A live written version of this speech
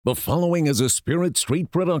The following is a Spirit Street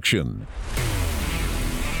production.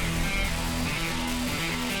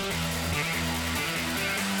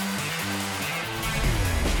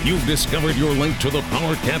 You've discovered your link to the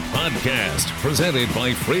Power Cat Podcast, presented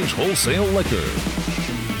by Fridge Wholesale Liquor.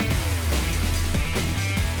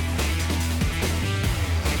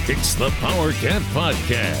 It's the Power Cat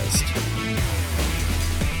Podcast.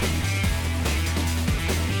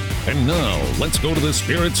 And now, let's go to the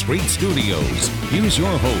Spirit Street Studios. Here's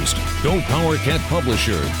your host, Go Power Cat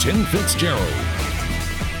publisher, Tim Fitzgerald.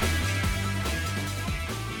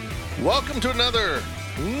 Welcome to another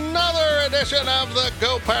edition of the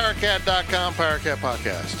GoPowerCat.com Power Cat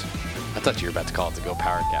Podcast. I thought you were about to call it the Go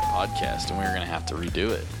Power Cat Podcast, and we were going to have to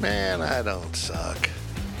redo it. Man, I don't suck.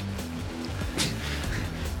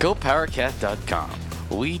 GoPowerCat.com.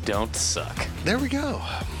 We don't suck. There we go.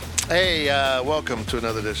 Hey, welcome to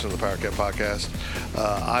another edition of the Power Cat Podcast.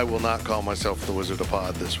 I will not call myself the Wizard of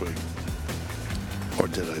Pod this week. Or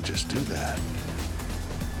did I just do that?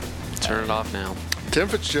 Turn it off now. Tim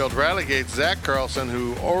Fitzgerald relegates Zach Carlson,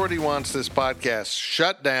 who already wants this podcast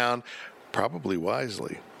shut down, probably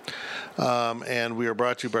wisely. And we are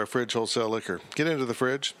brought to you by Fridge Wholesale Liquor. Get into the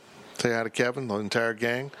fridge. Say hi to Kevin, the entire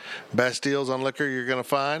gang. Best deals on liquor you're going to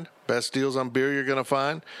find. Best deals on beer you're going to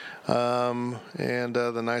find. And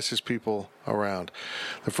the nicest people around.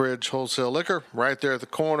 The Fridge Wholesale Liquor, right there at the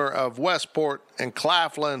corner of Westport and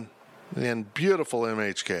Claflin in beautiful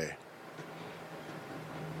MHK.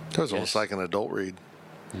 That was almost like an adult read.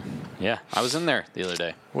 Yeah, I was in there the other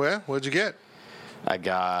day. Well, what'd you get? I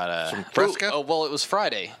got some Fresca? Oh, well, it was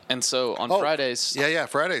Friday, and so on Fridays. Yeah,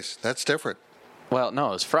 Fridays. That's different. Well, no,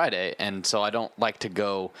 it was Friday, and so I don't like to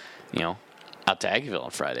go, out to Aggieville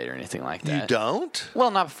on Friday or anything like that. You don't?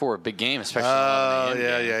 Well, not before a big game, especially. Oh,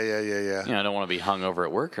 yeah. I don't want to be hungover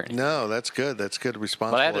at work or anything. No, that's good. That's good.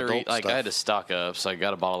 Responsible. But I had to stuff. I had to stock up, so I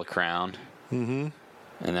got a bottle of Crown. Mm-hmm.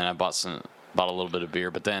 And then I bought a little bit of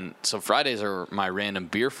beer. But then, so Fridays are my random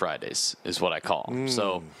beer Fridays, is what I call them.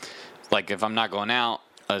 So, like, if I'm not going out,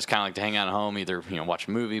 I just kind of like to hang out at home, either watch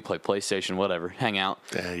a movie, play PlayStation, whatever, hang out.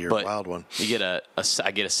 Yeah, you're a wild one. You get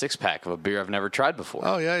I get a 6-pack of a beer I've never tried before.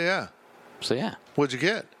 Oh yeah. So yeah. What'd you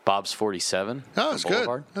get? Bob's 47. Oh, it's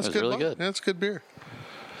good. That's good. Really good. That's good beer.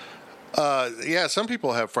 Yeah, some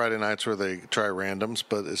people have Friday nights where they try randoms,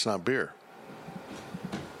 but it's not beer.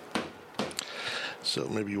 So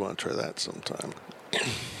maybe you want to try that sometime.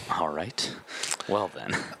 All right. Well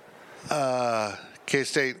then.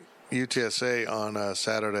 K-State UTSA on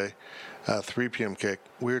Saturday, 3 p.m. kick.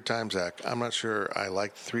 Weird time, Zach. I'm not sure I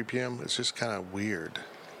like 3 p.m. It's just kind of weird.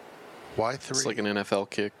 Why 3? It's like an NFL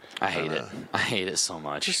kick. I hate it. I hate it so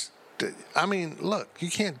much. Look, you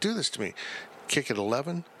can't do this to me. Kick at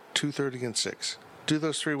 11, 2:30, and 6. Do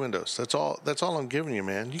those 3 windows. That's all I'm giving you,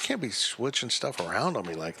 man. You can't be switching stuff around on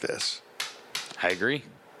me like this. I agree.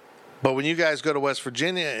 But when you guys go to West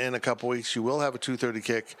Virginia in a couple weeks, you will have a 2:30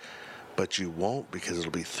 kick. But you won't, because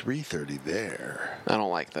it'll be 3:30 there. I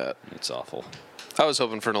don't like that. It's awful. I was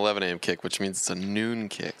hoping for an 11 a.m. kick, which means it's a noon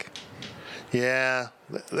kick. Yeah,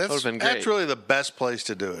 that's really the best place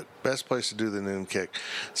to do it. Best place to do the noon kick.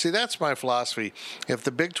 See, that's my philosophy. If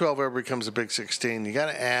the Big 12 ever becomes a Big 16, you got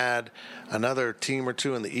to add another team or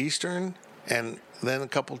two in the Eastern, and then a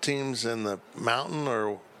couple teams in the Mountain,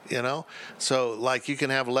 or so like you can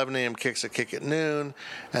have 11 a.m. kicks that kick at noon,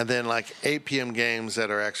 and then like 8 p.m. games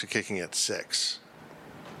that are actually kicking at 6.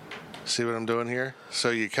 See what I'm doing here? So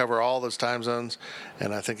you cover all those time zones,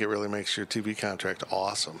 and I think it really makes your TV contract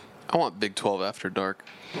awesome. I want Big 12 after dark.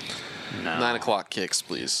 No. 9 o'clock kicks,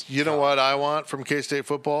 please. You know what I want from K-State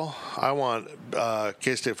football? I want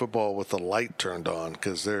K-State football with the light turned on,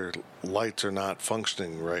 because their lights are not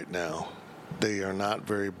functioning right now. They are not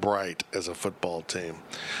very bright as a football team.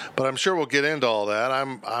 But I'm sure we'll get into all that.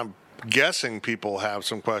 I'm guessing people have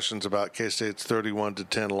some questions about K-State's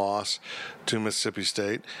 31-10 loss to Mississippi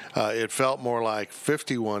State. It felt more like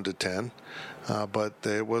 51-10, but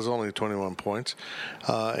it was only 21 points.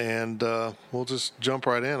 And we'll just jump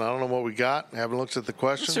right in. I don't know what we got. I haven't looked at the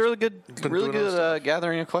questions. It's a really good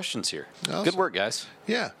gathering of questions here. Awesome. Good work, guys.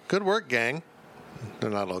 Yeah, good work, gang.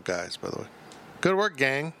 They're not all guys, by the way. Good work,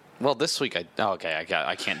 gang. Well, this week, I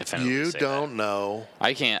can't definitively You say don't that. know.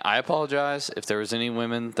 I can't. I apologize if there was any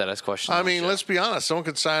women that asked questions. I mean, let's be honest. Someone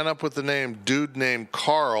could sign up with the name dude named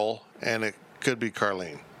Carl, and it could be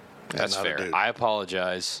Carlene. That's fair. I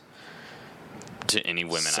apologize to any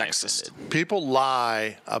women I Sexist. offended. People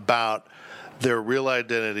lie about their real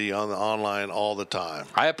identity on the online all the time.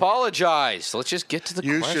 I apologize. Let's just get to the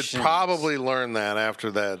questions. You should probably learn that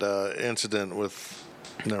after that incident with,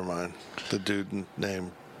 never mind, the dude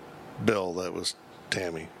named Bill that was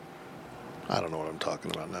Tammy. I don't know what I'm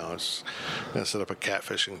talking about now. I was going to set up a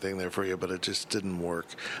catfishing thing there for you, but it just didn't work.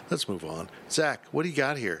 Let's move on. Zach, what do you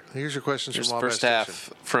got here? Here's your questions Here's from the Wabash first half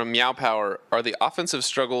Station. from Meow Power. Are the offensive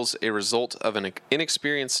struggles a result of an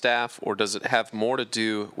inexperienced staff, or does it have more to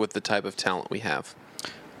do with the type of talent we have?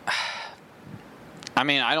 I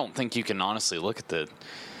mean, I don't think you can honestly look at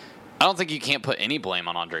I don't think you can't put any blame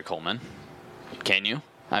on Andre Coleman. Can you?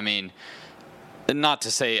 I mean, I'm not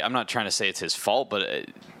trying to say it's his fault, but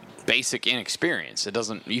basic inexperience.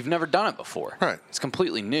 You've never done it before. Right. It's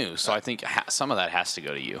completely new. So I think some of that has to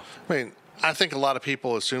go to you. I mean, I think a lot of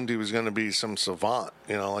people assumed he was going to be some savant,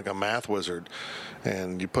 like a math wizard,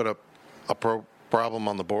 and you put up a problem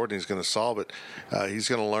on the board and he's going to solve it. He's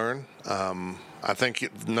going to learn. I think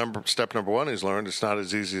step number one he's learned it's not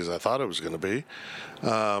as easy as I thought it was going to be.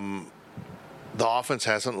 The offense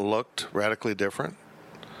hasn't looked radically different.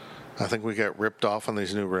 I think we got ripped off on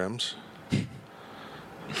these new rims.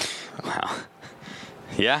 Wow.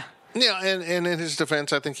 Yeah. Yeah, and in his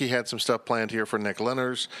defense, I think he had some stuff planned here for Nick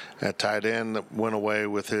Lenners at tight end that went away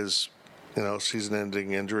with his,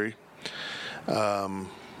 season-ending injury, or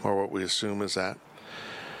what we assume is that.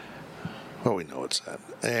 Well, we know it's that.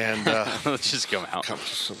 And let's just go out.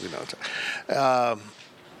 We know it's that.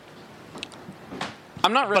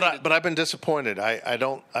 I'm not ready. But I've been disappointed. I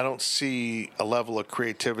don't see a level of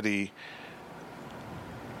creativity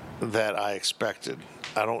that I expected.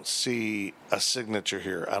 I don't see a signature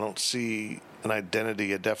here. I don't see an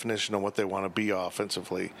identity, a definition of what they want to be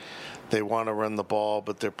offensively. They want to run the ball,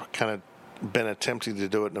 but they're kind of been attempting to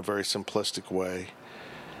do it in a very simplistic way.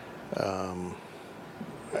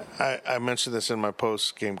 I mentioned this in my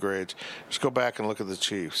post-game grades. Just go back and look at the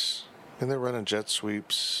Chiefs. And they're running jet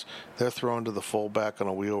sweeps. They're throwing to the fullback on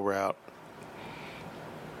a wheel route.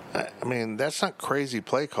 I mean, that's not crazy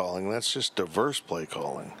play calling. That's just diverse play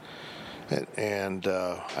calling. And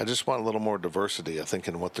I just want a little more diversity, I think,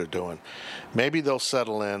 in what they're doing. Maybe they'll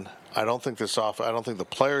settle in. I don't think the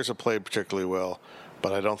players have played particularly well,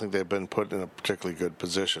 but I don't think they've been put in a particularly good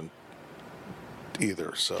position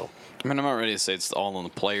either. So, I mean, I'm not ready to say it's all on the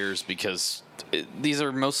players because these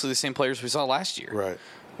are mostly the same players we saw last year. Right.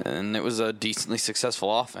 And it was a decently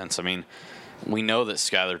successful offense. I mean, we know that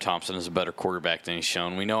Skylar Thompson is a better quarterback than he's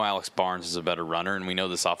shown. We know Alex Barnes is a better runner, and we know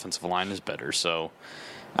this offensive line is better. So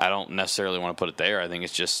I don't necessarily want to put it there. I think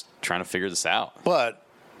it's just trying to figure this out. But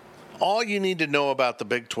all you need to know about the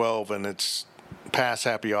Big 12 and its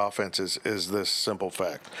pass-happy offense is this simple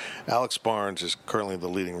fact. Alex Barnes is currently the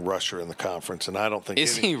leading rusher in the conference, and I don't think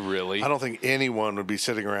he really? I don't think anyone would be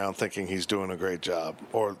sitting around thinking he's doing a great job,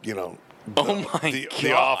 or the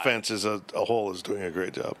offense as a whole is doing a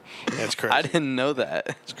great job. That's crazy. I didn't know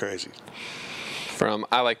that. It's crazy. From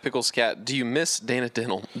I Like Pickles Cat, do you miss Dana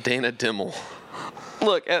Dimmel?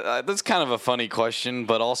 Look, that's kind of a funny question,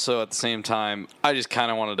 but also at the same time, I just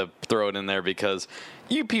kind of wanted to throw it in there because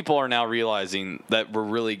you people are now realizing that we're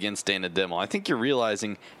really against Dana Dimmel. I think you're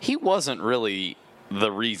realizing he wasn't really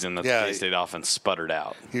the reason that the K-State offense sputtered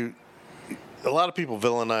out. A lot of people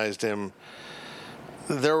villainized him.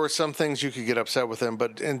 There were some things you could get upset with him,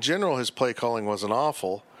 but in general, his play calling wasn't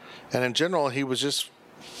awful. And in general, he was just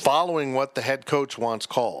following what the head coach wants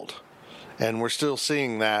called. And we're still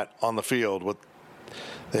seeing that on the field, what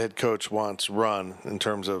the head coach wants run in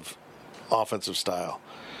terms of offensive style.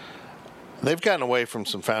 They've gotten away from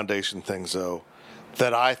some foundation things, though,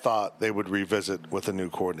 that I thought they would revisit with a new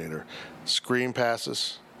coordinator. Screen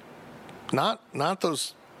passes, not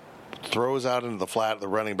those throws out into the flat of the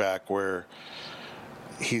running back where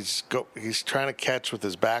he's trying to catch with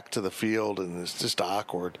his back to the field and it's just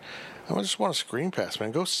awkward. I just want a screen pass,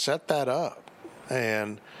 man. Go set that up.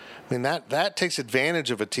 And I mean that takes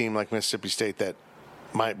advantage of a team like Mississippi State that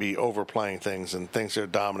might be overplaying things and thinks they're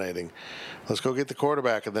dominating. Let's go get the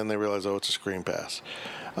quarterback, and then they realize, it's a screen pass.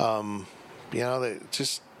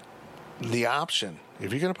 Just the option.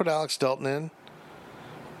 If you're going to put Alex Delton in,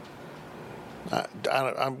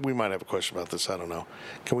 we might have a question about this. I don't know.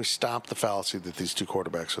 Can we stop the fallacy that these two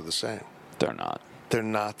quarterbacks are the same? They're not. They're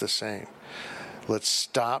not the same. Let's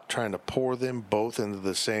stop trying to pour them both into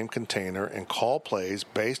the same container and call plays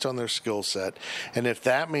based on their skill set. And if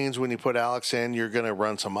that means when you put Alex in, you're going to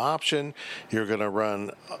run some option, you're going to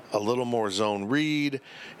run a little more zone read,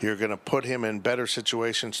 you're going to put him in better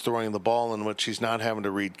situations throwing the ball in which he's not having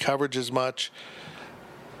to read coverage as much.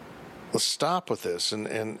 Let's stop with this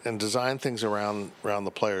and design things around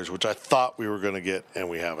the players, which I thought we were going to get, and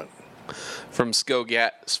we haven't. From Sgo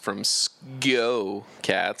Cats.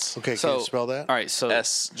 Okay, can you spell that? All right, so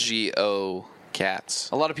SGO Cats.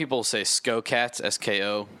 A lot of people say SCO Cats,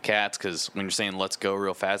 SKO Cats, because when you're saying let's go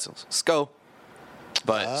real fast, it's SCO.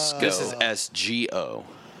 But this is SGO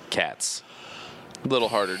Cats. A little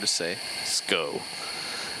harder to say. Let's go.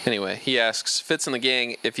 Anyway, he asks, Fitz and the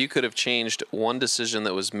gang, if you could have changed one decision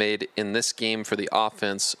that was made in this game for the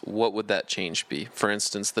offense, what would that change be? For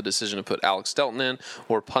instance, the decision to put Alex Delton in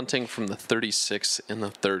or punting from the 36 in the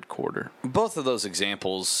third quarter. Both of those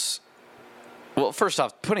examples, well, first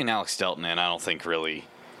off, putting Alex Delton in, I don't think really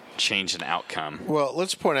changed an outcome. Well,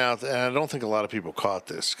 let's point out, and I don't think a lot of people caught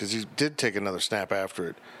this, because he did take another snap after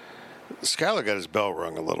it. Skyler got his bell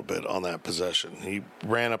rung a little bit on that possession. He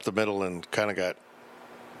ran up the middle and kind of got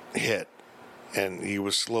hit, and he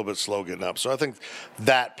was a little bit slow getting up. So I think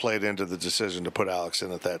that played into the decision to put Alex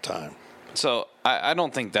in at that time. So I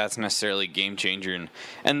don't think that's necessarily a game changer.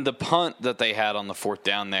 And the punt that they had on the fourth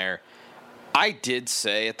down there, I did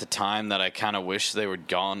say at the time that I kind of wish they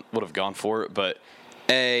would have gone for it. But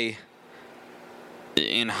A,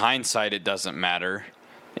 in hindsight, it doesn't matter.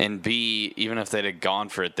 And B, even if they'd have gone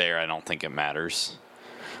for it there, I don't think it matters.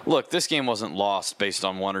 Look, this game wasn't lost based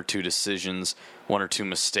on one or two decisions, one or two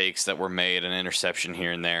mistakes that were made, an interception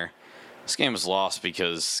here and there. This game was lost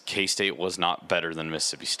because K-State was not better than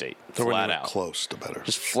Mississippi State. They were Flat out. Close to better.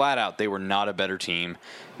 Just flat out, they were not a better team.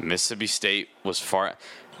 Mississippi State was far.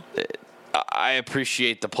 I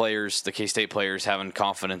appreciate the players, the K-State players, having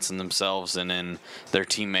confidence in themselves and in their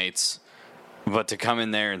teammates. But to come in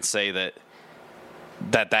there and say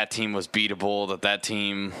that team was beatable, that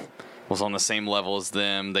team was on the same level as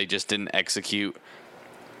them, they just didn't execute,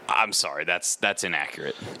 I'm sorry, that's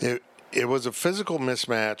inaccurate. It was a physical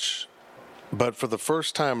mismatch, but for the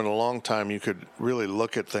first time in a long time, you could really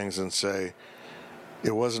look at things and say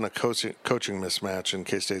it wasn't a coaching mismatch in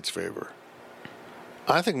K-State's favor.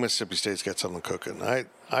 I think Mississippi State's got something cooking. I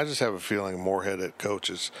just have a feeling Moorhead coach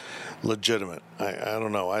is legitimate. I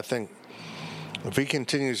don't know. I think if he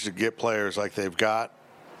continues to get players like they've got,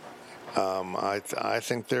 I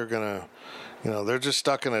think they're going to, they're just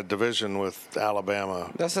stuck in a division with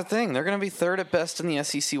Alabama. That's the thing. They're going to be third at best in the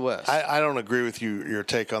SEC West. I don't agree with your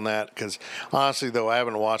take on that because, honestly, though, I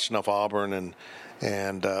haven't watched enough Auburn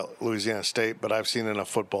and Louisiana State, but I've seen enough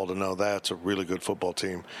football to know that's a really good football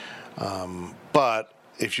team. But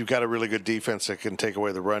if you've got a really good defense that can take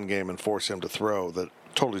away the run game and force him to throw, that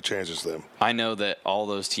totally changes them. I know that all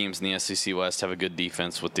those teams in the SEC West have a good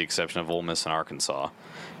defense with the exception of Ole Miss and Arkansas.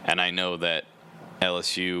 And I know that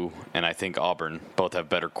LSU and I think Auburn both have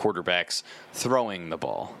better quarterbacks throwing the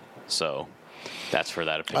ball. So that's for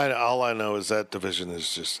that opinion. All I know is that division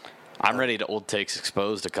is just... I'm ready to old takes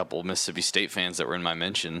exposed a couple of Mississippi State fans that were in my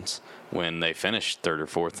mentions when they finished third or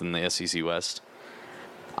fourth in the SEC West.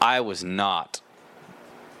 I was not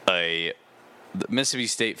the Mississippi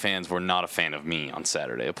State fans were not a fan of me on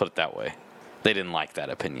Saturday. I'll put it that way. They didn't like that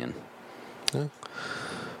opinion. Yeah.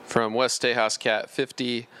 From West Tejas Cat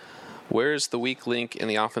 50, where's the weak link in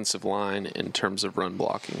the offensive line in terms of run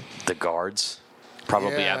blocking? The guards.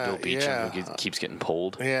 Probably Yeah, Abdul Beecham, yeah. who keeps getting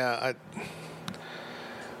pulled. Yeah.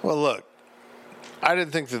 Well, look, I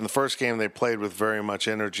didn't think that in the first game they played with very much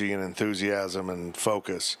energy and enthusiasm and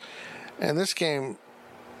focus. And this game,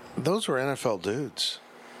 those were NFL dudes.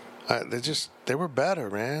 They were better,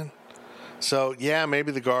 man. So, yeah,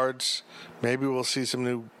 maybe the guards, maybe we'll see some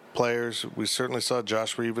new players. We certainly saw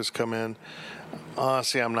Josh Rivas come in.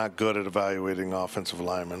 Honestly, I'm not good at evaluating offensive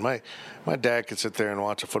linemen. My dad could sit there and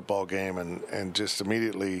watch a football game and just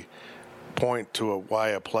immediately point to why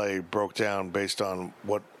a play broke down based on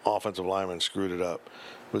what offensive lineman screwed it up.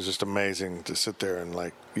 It was just amazing to sit there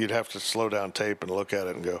and, you'd have to slow down tape and look at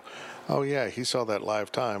it and go, oh, yeah, he saw that live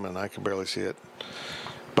time, and I can barely see it.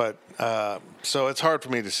 But so it's hard for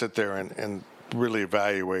me to sit there and really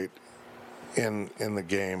evaluate in the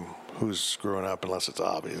game who's screwing up unless it's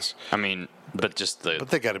obvious. I mean, but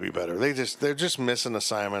they got to be better. They're just missing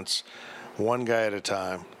assignments, one guy at a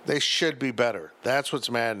time. They should be better. That's what's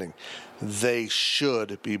maddening. They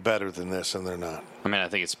should be better than this, and they're not. I mean, I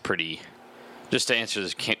think it's pretty. Just to answer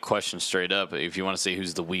this question straight up, if you want to say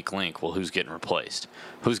who's the weak link, well, who's getting replaced?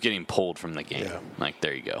 Who's getting pulled from the game? Yeah.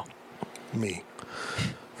 There you go. Me.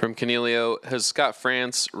 From Canelio, has Scott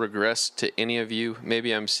France regressed to any of you?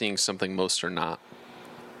 Maybe I'm seeing something most are not.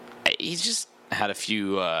 He's just had a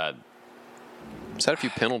few. He's had a few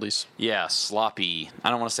penalties. Yeah, sloppy. I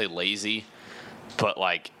don't want to say lazy, but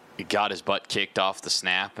he got his butt kicked off the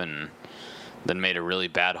snap and then made a really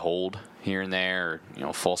bad hold here and there,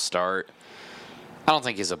 or, false start. I don't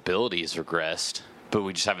think his ability has regressed, but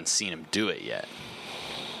we just haven't seen him do it yet.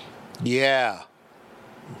 Yeah.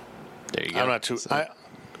 There you go. I'm not too.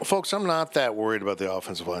 Folks, I'm not that worried about the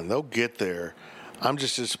offensive line. They'll get there. I'm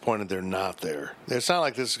just disappointed they're not there. It's not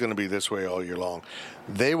like this is going to be this way all year long.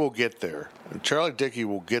 They will get there. Charlie Dickey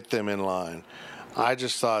will get them in line. I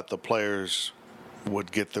just thought the players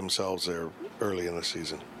would get themselves there early in the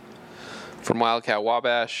season. From Wildcat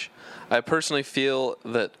Wabash, I personally feel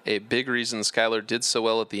that a big reason Skylar did so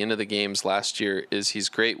well at the end of the games last year is he's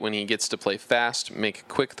great when he gets to play fast, make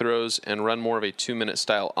quick throws, and run more of a 2-minute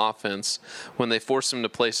style offense. When they force him to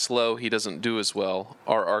play slow, he doesn't do as well.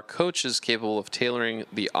 Are our coaches capable of tailoring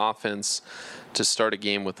the offense to start a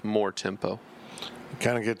game with more tempo?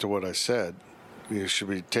 Kind of get to what I said. You should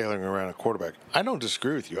be tailoring around a quarterback. I don't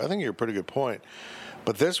disagree with you. I think you're a pretty good point.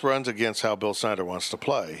 But this runs against how Bill Snyder wants to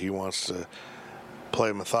play. He wants to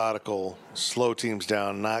play methodical, slow teams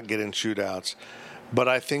down, not get in shootouts. But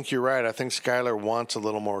I think you're right. I think Skylar wants a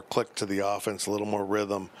little more click to the offense, a little more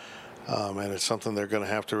rhythm, and it's something they're going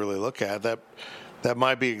to have to really look at. That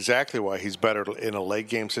might be exactly why he's better in a late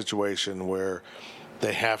game situation where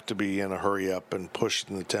they have to be in a hurry up and push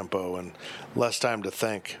in the tempo and less time to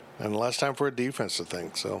think and less time for a defense to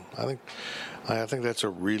think. So I think that's a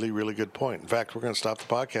really, really good point. In fact, we're going to stop the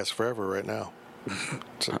podcast forever right now.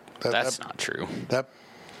 So that's not true.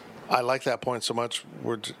 I like that point so much.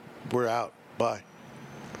 We're out. Bye.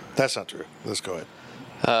 That's not true. Let's go ahead.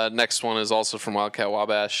 Next one is also from Wildcat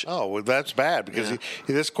Wabash. Oh, well, that's bad because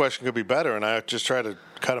this question could be better, and I just try to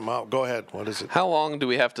cut him out. Go ahead. What is it? How long do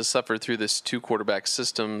we have to suffer through this 2-quarterback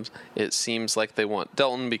system? It seems like they want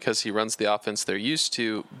Delton because he runs the offense they're used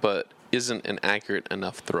to, but isn't an accurate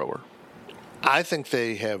enough thrower. I think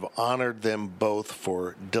they have honored them both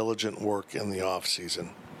for diligent work in the offseason.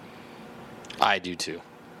 I do too.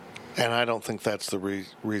 And I don't think that's the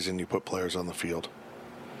reason you put players on the field.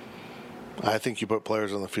 I think you put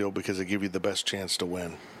players on the field because they give you the best chance to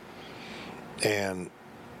win. And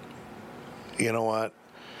you know what?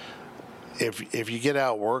 If you get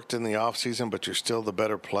outworked in the offseason but you're still the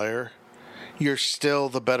better player, you're still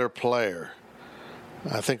the better player.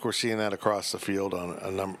 I think we're seeing that across the field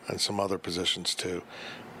on some other positions too.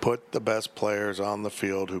 Put the best players on the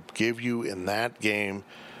field who give you in that game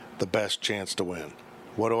the best chance to win.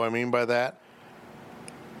 What do I mean by that?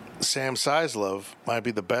 Sam Sizlove might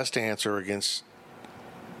be the best answer against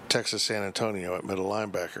Texas San Antonio at middle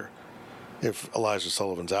linebacker if Elijah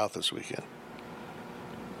Sullivan's out this weekend.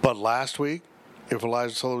 But last week, if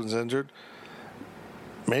Elijah Sullivan's injured,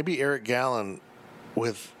 maybe Eric Gallen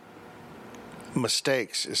with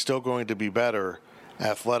mistakes is still going to be better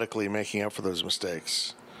athletically making up for those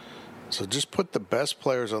mistakes. So just put the best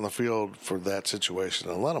players on the field for that situation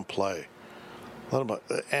and let them play.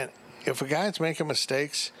 And if a guy's making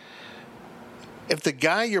mistakes, if the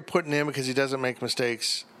guy you're putting in because he doesn't make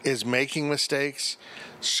mistakes is making mistakes,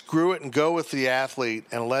 screw it and go with the athlete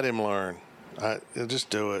and let him learn. Just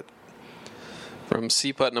do it. From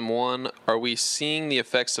C. Putnam 1, are we seeing the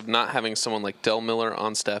effects of not having someone like Del Miller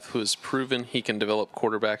on staff who has proven he can develop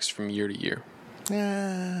quarterbacks from year to year?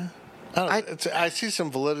 Yeah. I see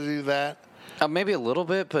some validity to that. Maybe a little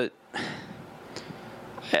bit, but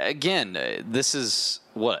again, this is,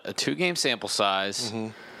 a 2-game sample size,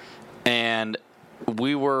 and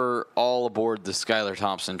we were all aboard the Skylar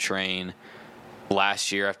Thompson train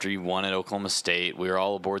last year after he won at Oklahoma State. We were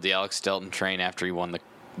all aboard the Alex Delton train after he won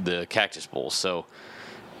the Cactus Bowl. So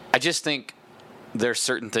I just think there's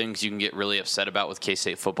certain things you can get really upset about with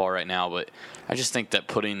K-State football right now, but I just think that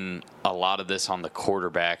putting a lot of this on the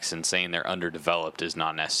quarterbacks and saying they're underdeveloped is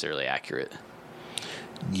not necessarily accurate.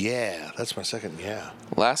 Yeah, that's my second. Yeah.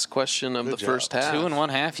 Last question of the first half. 2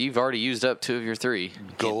 1/2. You've already used up 2 of your 3.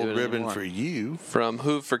 Gold ribbon for you. From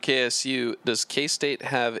Hoove for KSU, does K-State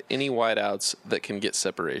have any wideouts that can get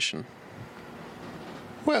separation?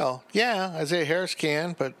 Well, yeah, Isaiah Harris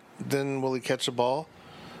can, but then will he catch the ball?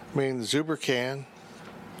 I mean, Zuber can.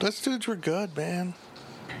 Those dudes were good, man.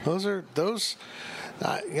 One of the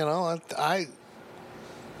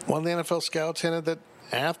NFL scouts hinted that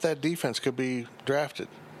half that defense could be drafted.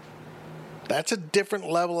 That's a different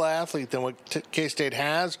level of athlete than what K-State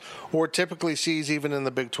has or typically sees even in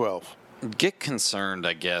the Big 12. Get concerned,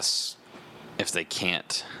 I guess, if they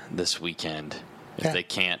can't this weekend. If they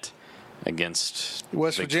can't against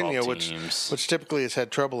West Big Virginia, 12 teams. which typically has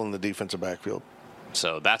had trouble in the defensive backfield.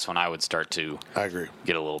 So that's when I would start to I agree.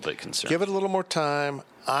 Get a little bit concerned. Give it a little more time.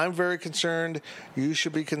 I'm very concerned. You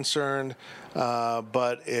should be concerned.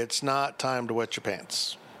 But it's not time to wet your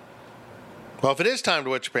pants. Well, if it is time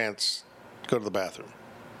to wet your pants, go to the bathroom.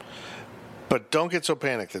 But don't get so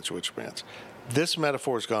panicked that you wet your pants. This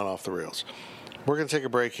metaphor has gone off the rails. We're going to take a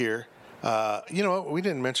break here. You know what? We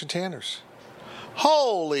didn't mention Tanner's.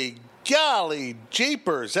 Holy golly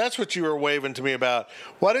jeepers. That's what you were waving to me about.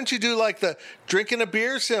 Why didn't you do like the drinking a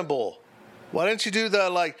beer symbol? Why didn't you do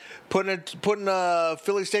the putting a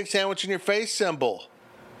Philly steak sandwich in your face symbol?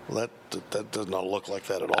 Well, that does not look like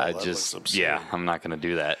that at all. That looks obscene. I'm not going to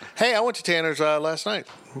do that. Hey, I went to Tanner's last night.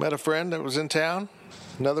 Met a friend that was in town.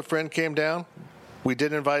 Another friend came down. We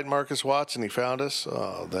did invite Marcus Watts, and he found us.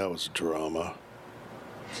 Oh, that was drama.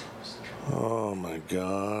 Oh, my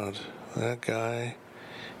God. That guy,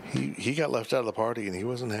 he got left out of the party, and he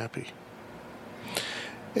wasn't happy.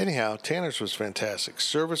 Anyhow, Tanner's was fantastic.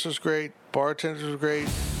 Service was great. Bartenders were great.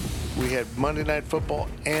 We had Monday Night Football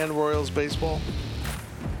and Royals baseball.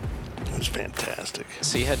 It was fantastic.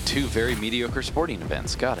 So you had 2 very mediocre sporting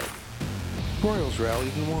events. Got it. Royals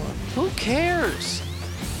rallied and won. Who cares?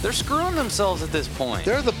 They're screwing themselves at this point.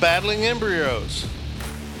 They're the battling embryos.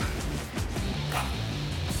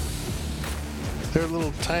 They're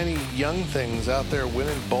little tiny young things out there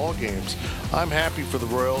winning ball games. I'm happy for the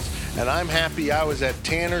Royals, and I'm happy I was at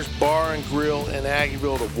Tanner's Bar and Grill in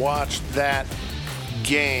Aggieville to watch that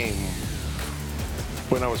game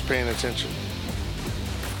when I was paying attention.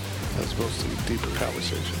 As opposed to a deeper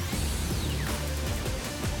conversation.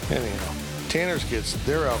 Anyhow, Tanner's gets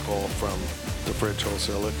their alcohol from the Fridge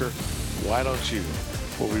Wholesale Liquor. Why don't you?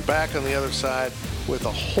 We'll be back on the other side with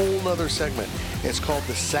a whole nother segment. It's called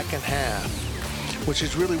The Second Half, which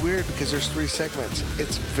is really weird because there's 3 segments.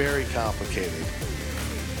 It's very complicated.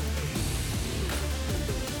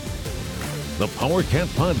 The Power Cat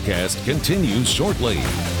Podcast continues shortly.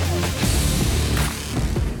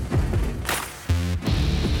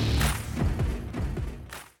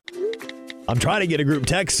 I'm trying to get a group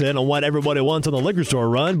text in on what everybody wants on the liquor store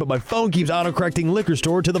run, but my phone keeps autocorrecting liquor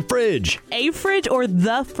store to the fridge. A fridge or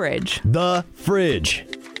the fridge? The fridge.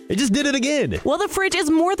 It just did it again. Well, the Fridge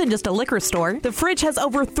is more than just a liquor store. The Fridge has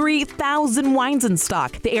over 3,000 wines in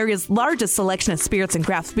stock, the area's largest selection of spirits and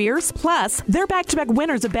craft beers. Plus, they're back-to-back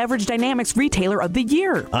winners of Beverage Dynamics Retailer of the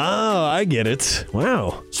Year. Oh, I get it.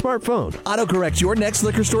 Wow. Smartphone. Autocorrect your next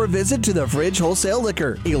liquor store visit to the Fridge Wholesale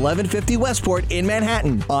Liquor, 1150 Westport in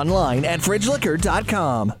Manhattan. Online at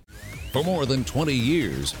fridgeliquor.com. For more than 20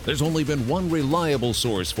 years, there's only been one reliable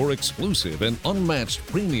source for exclusive and unmatched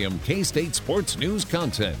premium K-State sports news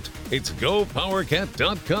content. It's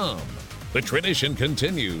GoPowerCat.com. The tradition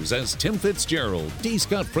continues as Tim Fitzgerald, D.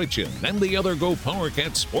 Scott Fritchen, and the other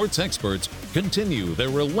GoPowerCat sports experts continue their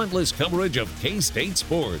relentless coverage of K-State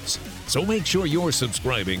sports. So make sure you're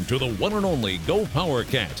subscribing to the one and only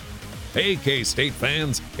GoPowerCat. Hey, K-State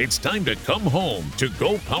fans, it's time to come home to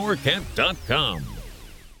GoPowerCat.com.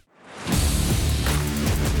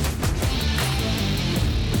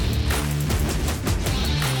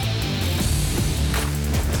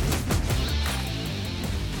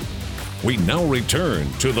 We now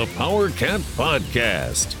return to the Power Cat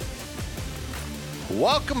Podcast.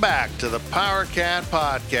 Welcome back to the Power Cat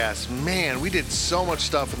Podcast. Man, we did so much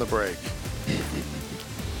stuff in the break.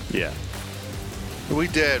 Yeah. We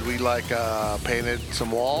did. We painted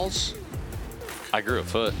some walls. I grew a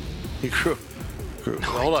foot. You grew.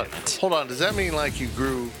 Hold on. Does that mean like you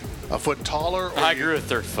grew a foot taller? Or I grew a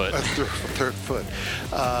third foot. A third foot.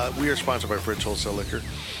 We are sponsored by Fridge Wholesale Liquor.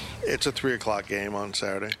 It's a 3:00 game on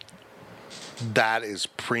Saturday. That is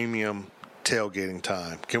premium tailgating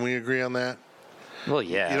time. Can we agree on that? Well,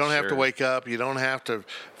 yeah. You don't have to wake up. You don't have to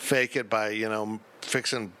fake it by,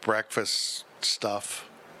 fixing breakfast stuff.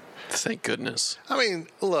 Thank goodness. I mean,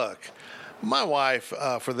 look, my wife,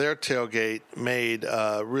 for their tailgate, made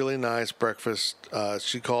really nice breakfast.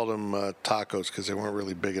 She called them tacos because they weren't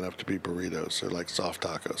really big enough to be burritos. They're like soft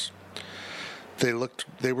tacos. They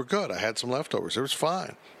were good. I had some leftovers. It was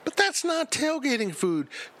fine. But that's not tailgating food.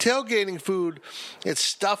 Tailgating food, it's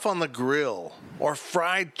stuff on the grill or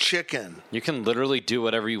fried chicken. You can literally do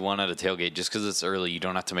whatever you want at a tailgate just because it's early. You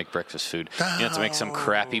don't have to make breakfast food. You have to make some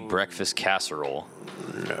crappy breakfast casserole.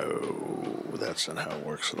 No, that's not how it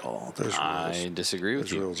works at all. There's rules. I disagree with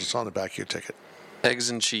There's you. rules. It's on the back of your ticket. Eggs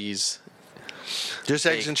and cheese. Just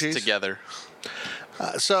eggs and cheese? Together.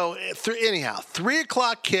 So, anyhow,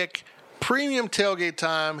 3:00 kick. Premium tailgate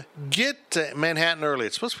time. Get to Manhattan early.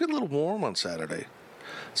 It's supposed to be a little warm on Saturday.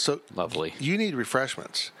 So Lovely. You need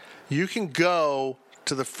refreshments. You can go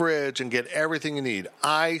to the fridge and get everything you need.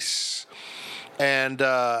 Ice and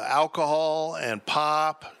alcohol and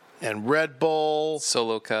pop and Red Bull.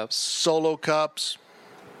 Solo cups.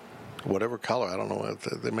 Whatever color. I don't know.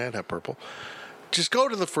 They might have purple. Just go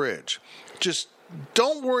to the fridge. Just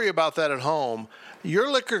don't worry about that at home.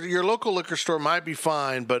 Your local liquor store might be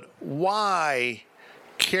fine, but why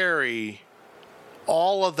carry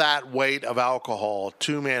all of that weight of alcohol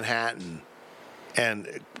to Manhattan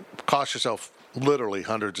and cost yourself literally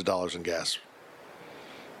hundreds of dollars in gas?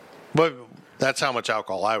 But That's how much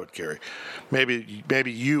alcohol I would carry. Maybe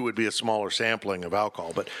you would be a smaller sampling of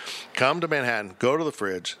alcohol, but come to Manhattan, go to the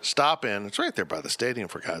Fridge, stop in. It's right there by the stadium,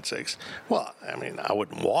 for God's sakes. Well, I mean, I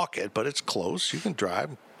wouldn't walk it, but it's close. You can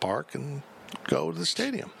drive, park, and go to the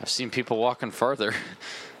stadium. I've seen people walking farther.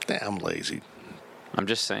 Damn lazy. I'm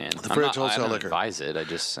just saying. The Fridge Wholesale I don't Liquor. advise it. I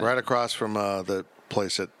just Right across from the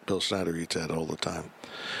place that Bill Snyder eats at all the time.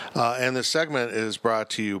 And this segment is brought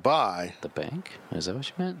to you by... The bank? Is that what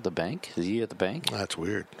you meant? The bank? Is he at the bank? That's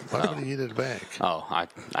weird. Why would he eat at a bank? Oh,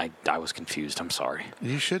 I was confused. I'm sorry.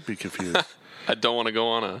 You should be confused. I don't want to go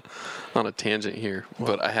on a tangent here,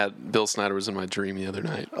 but I had Bill Snyder was in my dream the other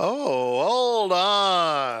night. Oh, hold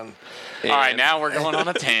on. All right, now we're going on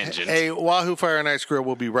a tangent. Hey, Wahoo Fire and Ice Grill,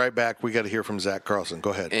 we'll be right back. We got to hear from Zach Carlson.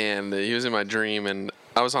 Go ahead. And he was in my dream, and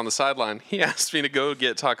I was on the sideline. He asked me to go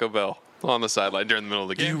get Taco Bell on the sideline during the middle of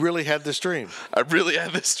the game. You really had this dream? I really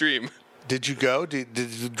had this dream. Did you go? Did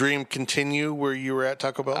the dream continue where you were at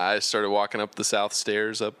Taco Bell? I started walking up the south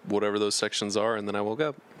stairs, up whatever those sections are, and then I woke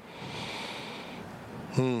up.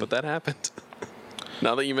 But that happened.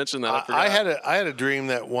 Now that you mentioned that, I forgot. I had a dream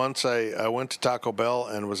that once I went to Taco Bell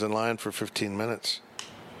and was in line for 15 minutes.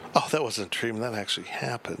 Oh, that wasn't a dream. That actually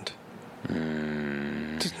happened.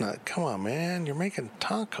 Just not. Come on, man. You're making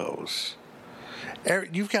tacos.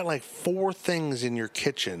 You've got like 4 things in your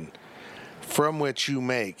kitchen from which you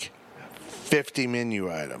make 50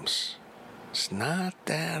 menu items. It's not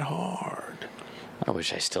that hard. I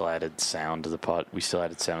wish I still added sound to the pod. We still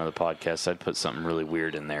added sound to the podcast. I'd put something really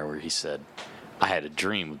weird in there where he said, "I had a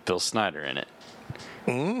dream with Bill Snyder in it."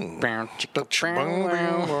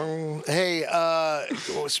 Hey,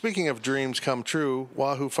 speaking of dreams come true,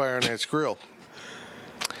 Wahoo Fire and Ice Grill.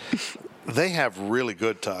 They have really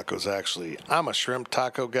good tacos, actually. I'm a shrimp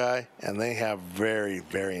taco guy, and they have very,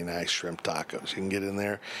 very nice shrimp tacos. You can get in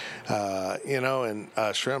there, and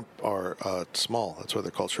shrimp are small. That's why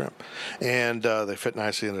they're called shrimp. And they fit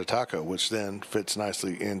nicely in a taco, which then fits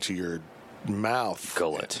nicely into your mouth.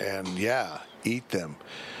 Gullet. And, eat them.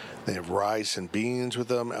 They have rice and beans with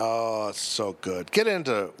them. Oh, it's so good. Get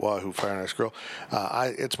into Wahoo Fire and Ice Grill.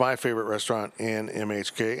 It's my favorite restaurant in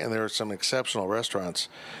MHK, and there are some exceptional restaurants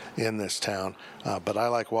in this town. But I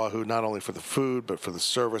like Wahoo not only for the food, but for the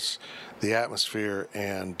service, the atmosphere,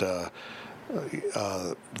 and the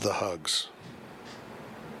hugs.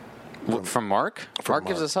 From Mark? Mark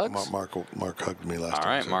gives us hugs? Mark hugged me last time.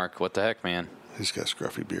 All right, Mark. What the heck, man? He's got a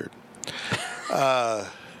scruffy beard.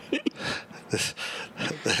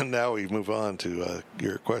 Now we move on to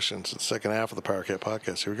your questions. The second half of the Power Cat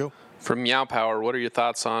podcast. Here we go. From Meow Power, what are your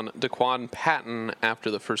thoughts on DeQuan Patton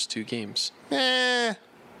after the first 2 games?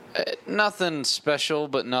 Nothing special,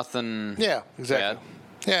 but nothing. Yeah, exactly.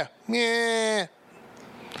 Bad. Yeah.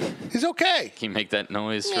 He's okay. Can you make that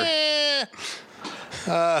noise?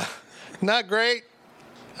 Not great.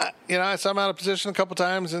 I saw him out of position a couple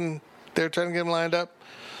times, and they're trying to get him lined up.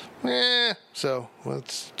 So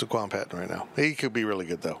it's DeQuan Patton right now. He could be really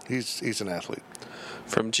good, though. He's an athlete.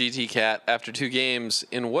 From GT Cat, after 2 games,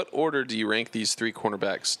 in what order do you rank these 3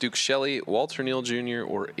 cornerbacks? Duke Shelley, Walter Neal Jr.,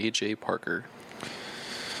 or A.J. Parker?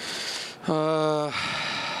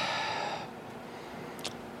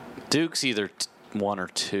 Duke's either 1 or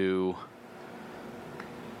 2.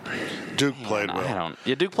 Duke played well.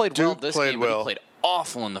 Duke played well this game, well. but he played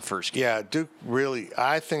awful in the first game. Yeah, Duke really.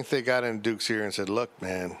 I think they got in Duke's ear and said, "Look,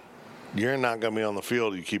 man, you're not going to be on the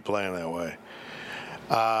field if you keep playing that way."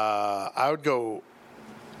 I would go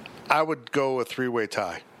a 3-way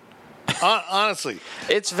tie. Honestly,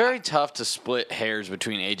 it's very tough to split hairs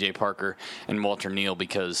between A.J. Parker and Walter Neal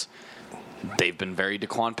because they've been very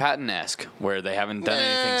DeQuan Patton-esque, where they haven't done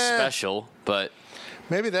anything special, but.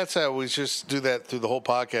 Maybe that's how we just do that through the whole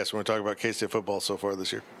podcast when we're talking about K-State football so far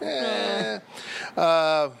this year. Yeah.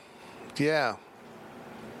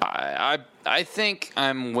 I think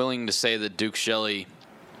I'm willing to say that Duke Shelley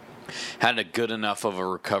had a good enough of a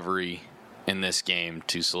recovery in this game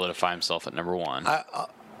to solidify himself at number 1. I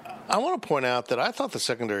want to point out that I thought the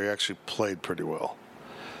secondary actually played pretty well.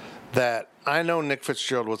 That I know Nick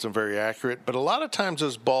Fitzgerald wasn't very accurate, but a lot of times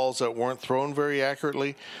those balls that weren't thrown very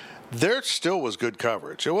accurately, there still was good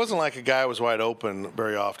coverage. It wasn't like a guy was wide open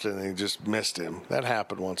very often and he just missed him. That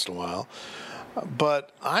happened once in a while.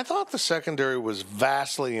 But I thought the secondary was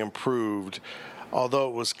vastly improved, although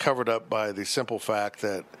it was covered up by the simple fact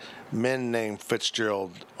that men named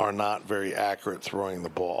Fitzgerald are not very accurate throwing the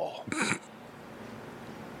ball.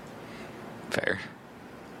 Fair.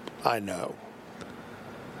 I know.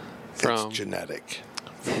 It's genetic.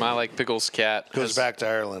 From I Like Pickles Cat. Goes back to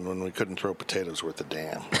Ireland when we couldn't throw potatoes worth a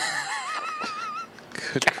damn.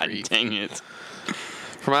 Good God grief. dang it.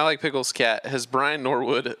 From I Like Pickles Cat, has Brian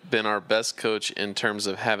Norwood been our best coach in terms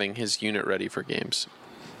of having his unit ready for games?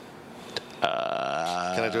 Can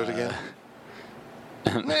I do it again?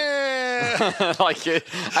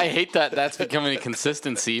 I hate that that's becoming a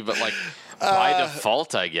consistency, but by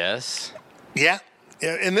default, I guess. Yeah.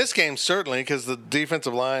 In this game, certainly, because the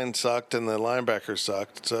defensive line sucked and the linebackers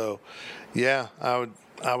sucked. So, yeah, I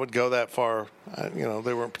would go that far.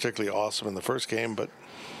 They weren't particularly awesome in the first game, but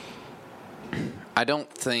I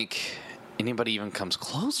don't think anybody even comes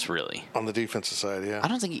close, really. On the defensive side, yeah. I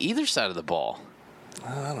don't think either side of the ball.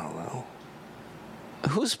 I don't know.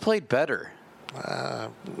 Who's played better?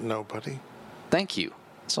 Nobody. Thank you.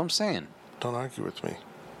 That's what I'm saying. Don't argue with me.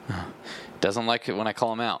 Doesn't like it when I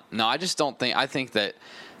call him out. No, I just don't think. I think that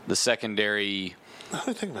the secondary. What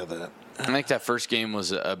do you think about that? I think that first game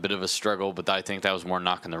was a bit of a struggle, but I think that was more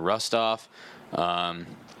knocking the rust off. And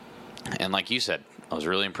like you said, I was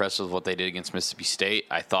really impressed with what they did against Mississippi State.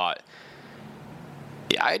 I thought,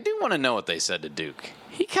 yeah, I do want to know what they said to Duke.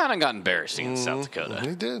 He kind of got embarrassed against South Dakota.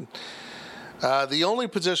 He did. The only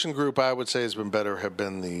position group I would say has been better have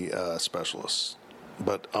been the specialists.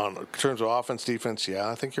 But in terms of offense, defense, yeah,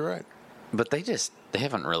 I think you're right. But they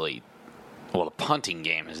haven't really. Well, the punting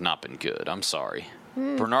game has not been good. I'm sorry.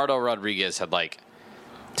 Bernardo Rodriguez had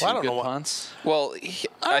two good punts. Well,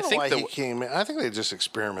 I think he came in. I think they just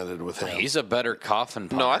experimented with him. He's a better coffin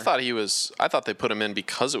punter. No, I thought they put him in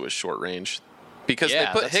because it was short range. Because they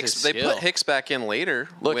put Hicks back in later.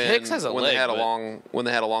 Look, Hicks has a when leg, they had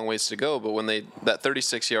a long ways to go, but when that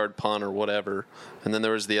 36-yard punt or whatever, and then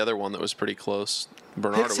there was the other one that was pretty close.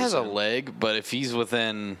 Bernardo Hicks has a leg, but if he's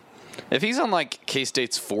on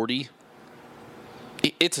K-State's 40,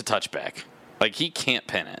 it's a touchback. He can't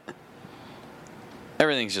pin it.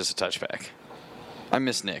 Everything's just a touchback. I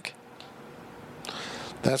miss Nick.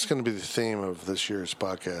 That's going to be the theme of this year's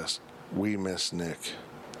podcast. We miss Nick.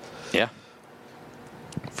 Yeah.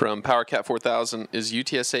 From PowerCat 4000, is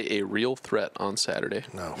UTSA a real threat on Saturday?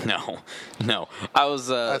 No.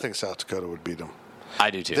 I think South Dakota would beat them. I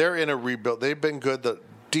do too. They're in a rebuild. They've been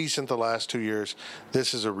decent the last 2 years.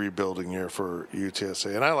 This is a rebuilding year for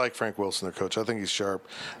UTSA. And I like Frank Wilson, their coach. I think he's sharp.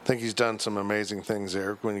 I think he's done some amazing things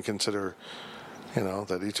there when you consider,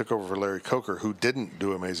 that he took over for Larry Coker, who didn't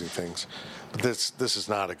do amazing things. But this is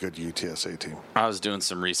not a good UTSA team. I was doing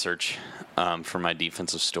some research for my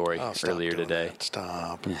defensive story earlier today.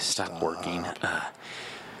 Stop working.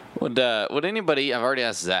 Would anybody? I've already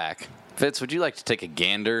asked Zach. Fitz, would you like to take a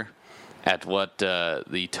gander at what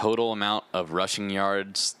the total amount of rushing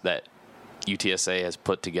yards that UTSA has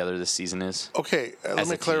put together this season is? Okay, let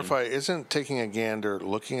me clarify. Isn't taking a gander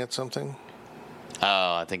looking at something?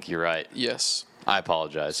 Oh, I think you're right. Yes. I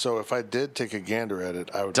apologize. So if I did take a gander at it,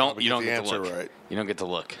 I would probably get the answer right. You don't get to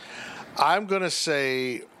look. I'm going to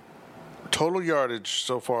say total yardage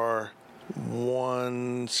so far,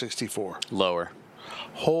 164. Lower.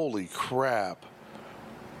 Holy crap.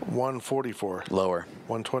 144. Lower.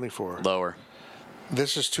 124. Lower.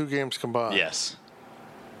 This is 2 games combined. Yes.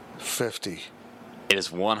 50. It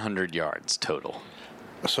is 100 yards total.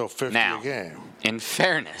 So 50 now, a game. In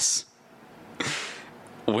fairness,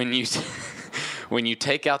 when you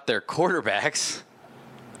take out their quarterbacks,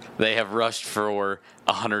 they have rushed for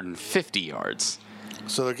 150 yards.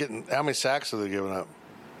 So they're getting, how many sacks are they giving up?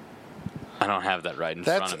 I don't have that right in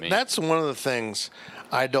front of me. That's one of the things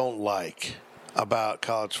I don't like about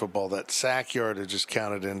college football, that sack yardage is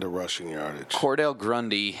counted into rushing yardage. Cordell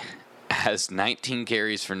Grundy has 19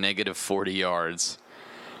 carries for negative 40 yards,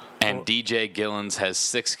 and DJ Gillens has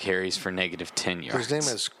 6 carries for negative 10 yards. His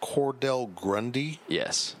name is Cordell Grundy?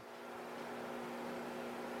 Yes.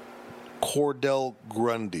 Cordell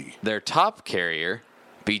Grundy. Their top carrier,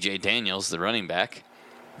 B.J. Daniels, the running back,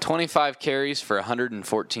 25 carries for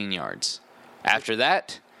 114 yards. After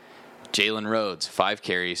that, Jalen Rhodes, 5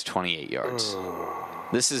 carries, 28 yards.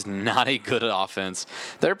 This is not a good offense.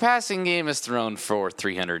 Their passing game is thrown for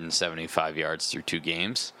 375 yards through 2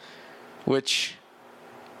 games, which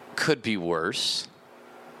could be worse.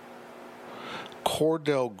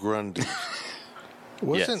 Cordell Grundy.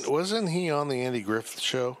 Yes. Wasn't he on the Andy Griffith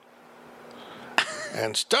Show?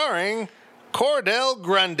 And starring Cordell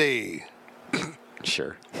Grundy.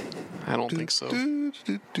 Sure. I don't think so.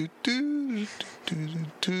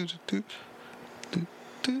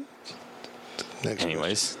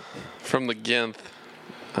 Anyways. From the Ginth,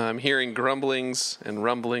 I'm hearing grumblings and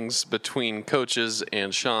rumblings between coaches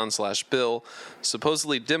and Sean/Bill.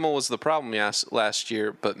 Supposedly Dimmel was the problem last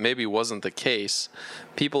year, but maybe wasn't the case.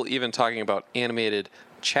 People even talking about animated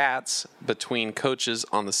chats between coaches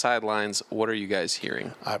on the sidelines. What are you guys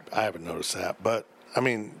hearing? I haven't noticed that, but I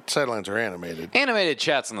mean, sidelines are animated. Animated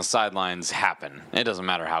chats on the sidelines happen. It doesn't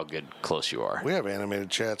matter how close you are. We have animated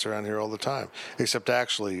chats around here all the time, except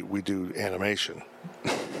actually we do animation.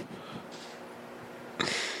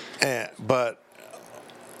 But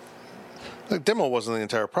demo wasn't the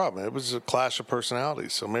entire problem. It was a clash of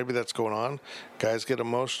personalities. So maybe that's going on. Guys get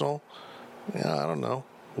emotional. Yeah, I don't know.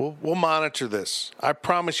 We'll monitor this. I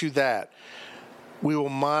promise you that. We will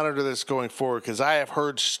monitor this going forward because I have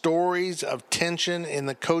heard stories of tension in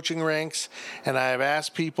the coaching ranks, and I have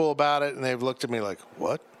asked people about it, and they've looked at me like,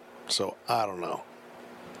 what? So I don't know.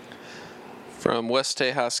 From West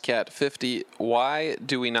Tejas Cat 50, why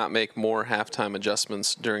do we not make more halftime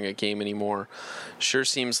adjustments during a game anymore? Sure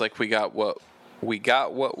seems like we got what we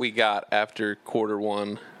got after quarter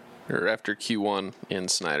one or after Q1 in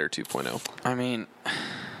Snyder 2.0. I mean,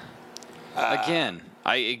 again,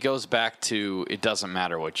 it goes back to it doesn't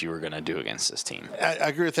matter what you were going to do against this team. I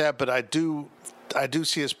agree with that, but I do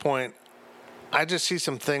see his point. I just see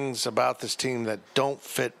some things about this team that don't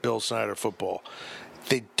fit Bill Snyder football.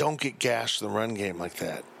 They don't get gashed in the run game like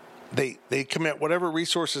that. They commit whatever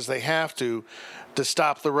resources they have to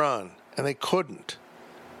stop the run, and they couldn't.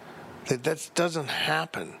 That doesn't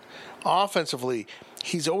happen. Offensively,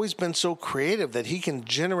 he's always been so creative that he can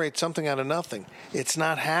generate something out of nothing. It's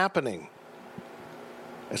not happening.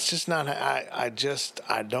 It's just not. I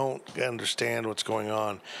don't understand what's going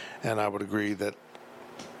on, and I would agree that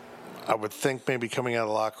I would think maybe coming out of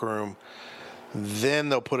the locker room, then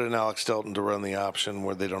they'll put in Alex Delton to run the option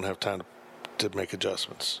where they don't have time to make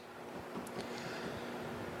adjustments.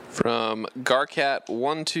 From Garcat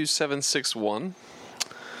 12761.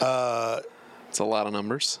 It's a lot of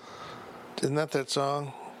numbers. Isn't that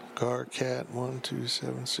song? Garcat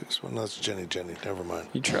 12761. No, that's Jenny. Never mind.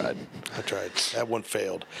 You tried. I tried. That one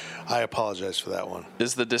failed. I apologize for that one.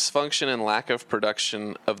 Is the dysfunction and lack of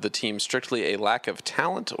production of the team strictly a lack of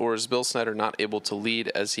talent, or is Bill Snyder not able to lead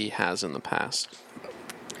as he has in the past?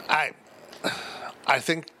 I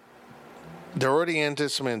think they're already into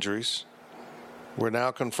some injuries. We're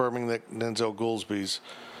now confirming that Denzel Goolsby's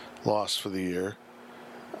lost for the year.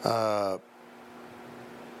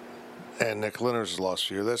 And Nick Leonard's lost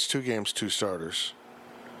for the year. That's 2 games, 2 starters.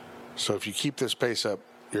 So if you keep this pace up,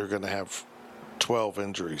 you're going to have 12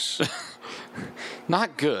 injuries.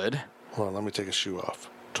 Not good. Hold on, let me take a shoe off.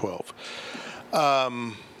 12.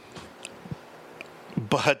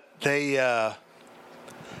 But they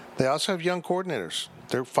also have young coordinators.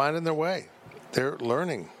 They're finding their way. They're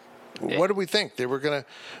learning. Yeah. What do we think? They're going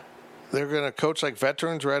to coach like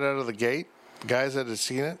veterans right out of the gate, guys that had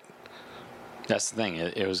seen it? That's the thing.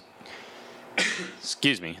 It was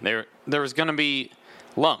excuse me. There was going to be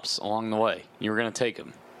lumps along the way. You were going to take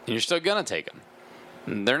them. And you're still going to take them.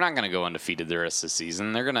 They're not going to go undefeated the rest of the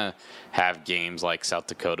season. They're going to have games like South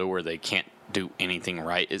Dakota where they can't do anything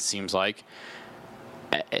right, it seems like.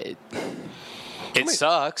 It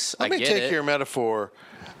sucks. Let me take your metaphor.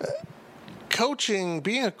 Coaching,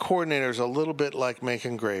 being a coordinator is a little bit like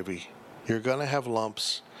making gravy. You're going to have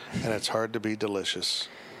lumps, and it's hard to be delicious.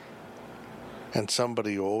 And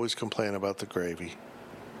somebody will always complain about the gravy.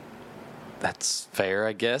 That's fair,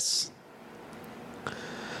 I guess.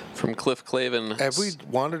 From Cliff Clavin. Have we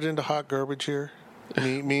wandered into hot garbage here?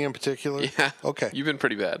 Me in particular? Yeah. Okay. You've been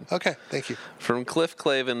pretty bad. Okay, thank you. From Cliff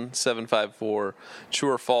Clavin, 754. True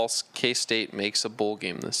or false, K-State makes a bowl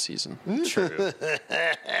game this season? True.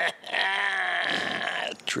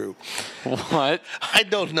 True. What? I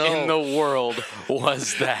don't know. In the world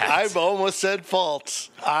was that? I've almost said false.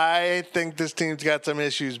 I think this team's got some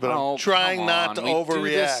issues, but I'm trying not to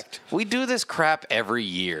overreact. We do this crap every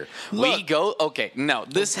year. Look.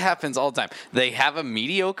 This happens all the time. They have a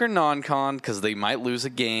mediocre non-con because they might lose a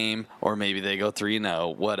game, or maybe they go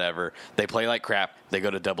 3-0, whatever. They play like crap. They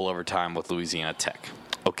go to double overtime with Louisiana Tech.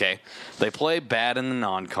 Okay, they play bad in the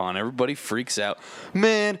non-con. Everybody freaks out.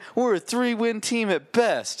 Man, we're a 3-win team at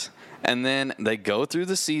best. And then they go through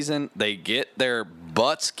the season. They get their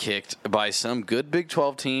butts kicked by some good Big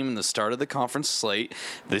 12 team in the start of the conference slate.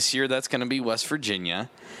 This year, that's going to be West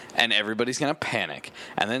Virginia. And everybody's going to panic.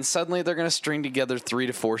 And then suddenly they're going to string together 3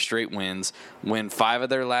 to 4 straight wins, win 5 of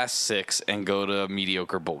their last 6, and go to a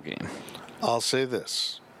mediocre bowl game. I'll say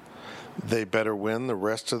this. They better win the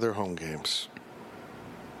rest of their home games.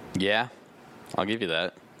 Yeah, I'll give you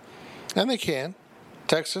that. And they can.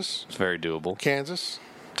 Texas. It's very doable. Kansas,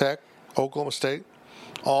 Tech, Oklahoma State,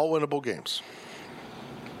 all winnable games.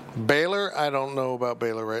 Baylor, I don't know about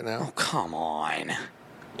Baylor right now. Oh, come on.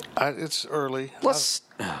 It's early.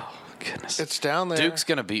 Oh, goodness. It's down there. Duke's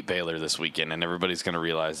going to beat Baylor this weekend, and everybody's going to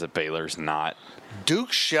realize that Baylor's not.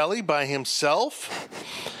 Duke Shelley by himself?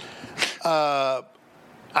 Iowa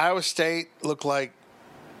State looked like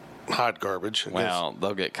hot garbage. Well,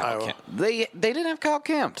 they'll get Kyle Iowa. Kempt. They didn't have Kyle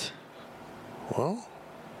Kempt. Well,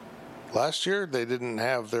 last year they didn't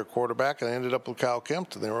have their quarterback, and they ended up with Kyle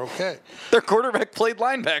Kempt, and they were okay. Their quarterback played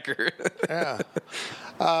linebacker. Yeah.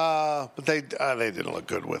 But they didn't look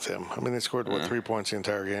good with him. I mean, they scored, 3 points the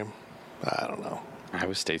entire game? I don't know.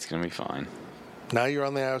 Iowa State's going to be fine. Now you're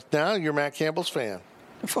Matt Campbell's fan.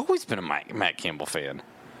 I've always been a Matt Campbell fan.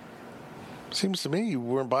 Seems to me you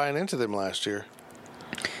weren't buying into them last year.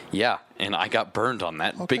 Yeah, and I got burned on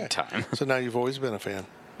that Okay. big time. So now you've always been a fan.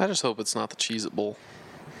 I just hope it's not the Cheez-It Bowl.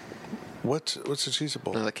 What's the Cheez-It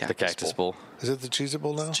Bowl? No, the The Cactus Cactus Bowl. Is it the Cheez-It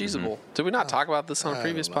Bowl now? Cheez-It Bowl. Did we not talk about this on a I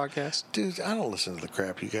previous don't know. podcast? Dude, I don't listen to the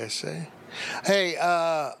crap you guys say. Hey,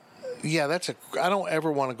 yeah, I don't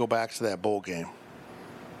ever want to go back to that bowl game.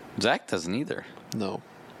 Zach doesn't either. No.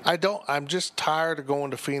 I don't. I'm just tired of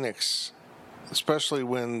going to Phoenix, especially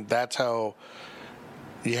when that's how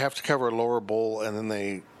you have to cover a lower bowl and then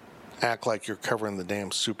they act like you're covering the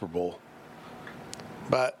damn Super Bowl.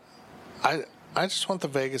 But I just want the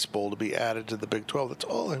Vegas Bowl to be added to the Big 12. That's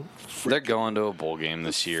all I They're going to a bowl game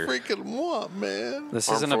this year. freaking want, man. This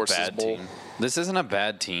Armed isn't a Forces bad Bowl. team. This isn't a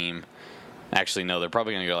bad team. Actually, no, they're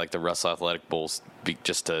probably going to go like the Russell Athletic Bowls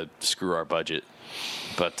just to screw our budget.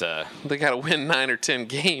 But They got to win 9 or 10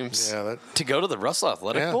 games. Yeah, to go to the Russell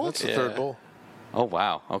Athletic Bowl? that's the Yeah. third bowl. Oh,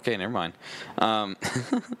 wow. Okay, never mind.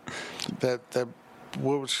 That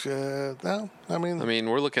what was no? I mean,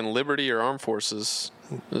 we're looking Liberty or Armed Forces.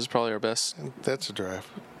 This is probably our best that's a draft.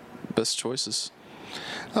 choices.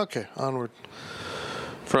 Okay, onward.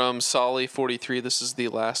 From Solly43, this is the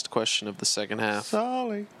last question of the second half.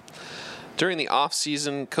 Solly. During the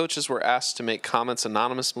off-season, coaches were asked to make comments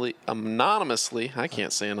anonymously. I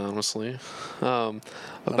can't say anonymously. About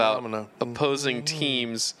Phenomena. opposing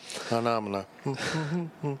teams. Phenomena.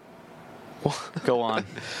 Go on.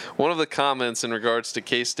 One of the comments in regards to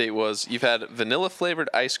K-State was, "You've had vanilla-flavored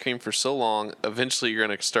ice cream for so long, eventually you're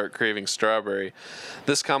going to start craving strawberry."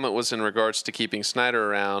 This comment was in regards to keeping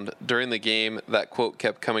Snyder around. During the game, that quote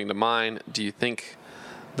kept coming to mind. Do you think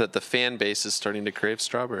that the fan base is starting to crave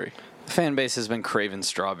strawberry? The fan base has been craving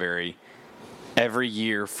strawberry every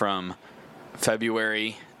year from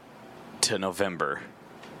February to November.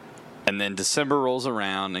 And then December rolls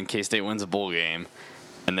around and K-State wins a bowl game.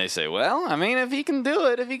 And they say, well, I mean, if he can do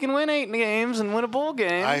it, if he can win 8 games and win a bowl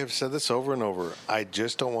game. I have said this over and over. I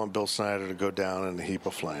just don't want Bill Snyder to go down in a heap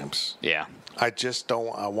of flames. Yeah. I just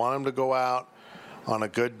don't. I want him to go out on a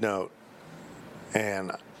good note.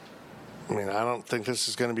 And, I mean, I don't think this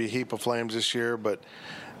is going to be a heap of flames this year, but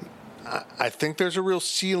I think there's a real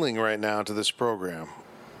ceiling right now to this program.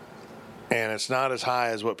 And it's not as high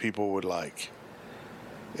as what people would like.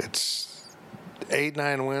 It's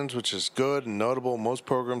 8-9 wins, which is good and notable. Most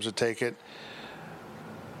programs would take it.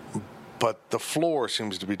 But the floor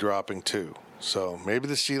seems to be dropping too. So maybe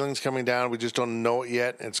the ceiling's coming down. We just don't know it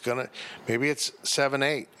yet. Maybe it's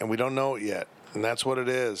 7-8, and we don't know it yet. And that's what it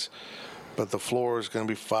is. But the floor is going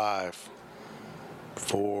to be 5,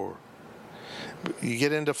 4. You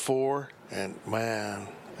get into 4, and man,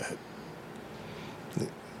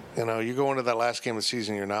 you go into that last game of the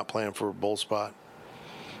season, you're not playing for a bowl spot.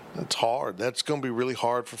 That's hard. That's going to be really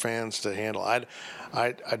hard for fans to handle. I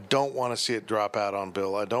don't want to see it drop out on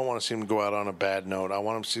Bill. I don't want to see him go out on a bad note. I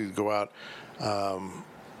want him to go out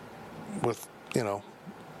with, he's not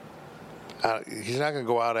going to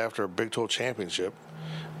go out after a Big 12 championship,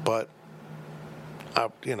 but, a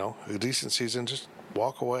decent season, just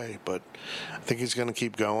walk away. But I think he's going to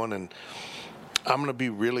keep going, and I'm going to be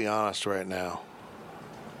really honest right now.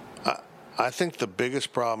 I think the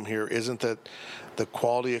biggest problem here isn't that the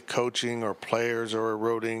quality of coaching or players are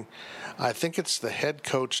eroding. I think it's the head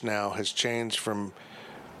coach now has changed from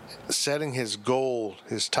setting his goal.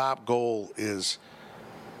 His top goal is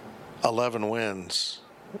 11 wins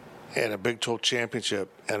and a Big 12 championship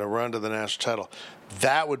and a run to the national title.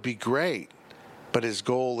 That would be great, but his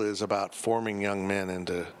goal is about forming young men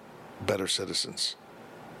into better citizens.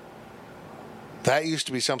 That used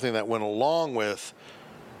to be something that went along with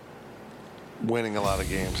winning a lot of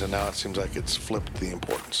games, and now it seems like it's flipped the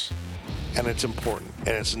importance. And it's important, and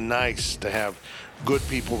it's nice to have good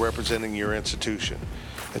people representing your institution.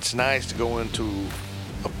 It's nice to go into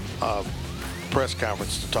a press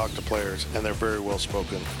conference to talk to players, and they're very well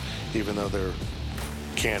spoken, even though they're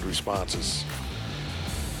canned responses.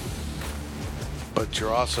 But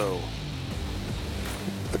you're also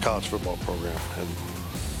the college football program, and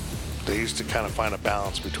they used to kind of find a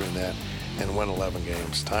balance between that and win 11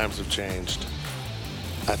 games. Times have changed.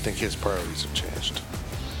 I think his priorities have changed.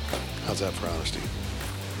 How's that for honesty?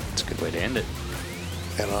 It's a good way to end it.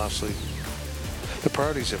 And honestly, the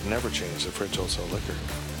priorities have never changed at Fridge Wholesale Liquor.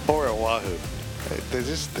 Or Oahu.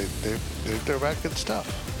 They're about good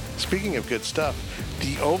stuff. Speaking of good stuff,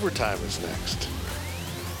 the overtime is next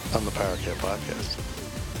on the Power Cat Podcast.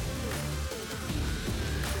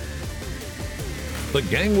 The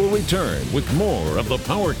gang will return with more of the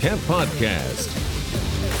Power Cat Podcast.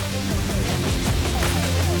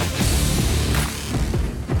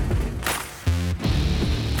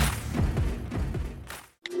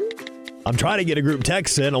 I'm trying to get a group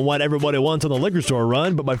text in on what everybody wants on the liquor store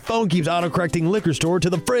run, but my phone keeps autocorrecting liquor store to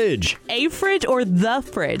the fridge. A fridge or the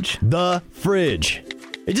fridge? The fridge.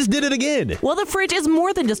 It just did it again. Well, the fridge is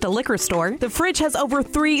more than just a liquor store. The fridge has over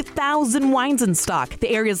 3,000 wines in stock, the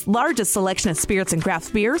area's largest selection of spirits and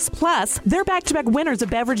craft beers. Plus, they're back-to-back winners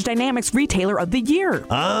of Beverage Dynamics Retailer of the Year.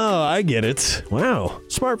 Oh, I get it. Wow.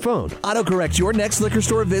 Smartphone. Autocorrect your next liquor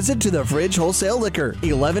store visit to the Fridge Wholesale Liquor,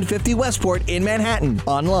 1150 Westport in Manhattan.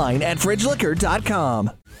 Online at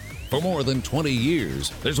fridgeliquor.com. For more than 20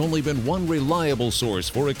 years, there's only been one reliable source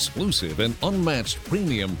for exclusive and unmatched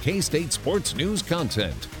premium K-State sports news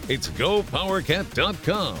content. It's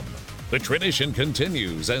GoPowerCat.com. The tradition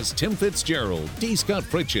continues as Tim Fitzgerald, D. Scott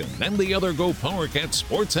Fritchen, and the other Go PowerCat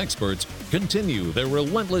sports experts continue their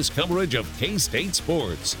relentless coverage of K-State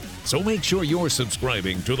sports. So make sure you're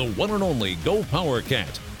subscribing to the one and only Go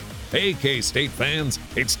PowerCat. Hey, K-State fans,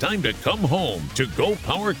 it's time to come home to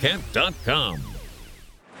GoPowerCat.com.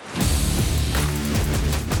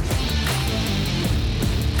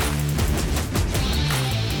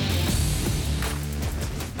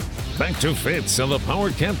 Back to Fitz on the Power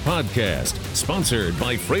Cat Podcast, sponsored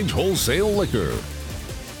by Fridge Wholesale Liquor.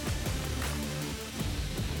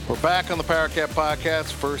 We're back on the Power Cat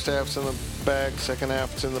Podcast. First half's in the bag, second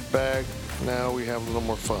half's in the bag. Now we have a little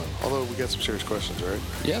more fun. Although we got some serious questions, right?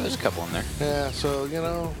 Yeah, there's a couple in there. Yeah, so,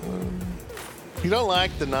 if you don't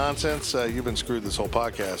like the nonsense, you've been screwed this whole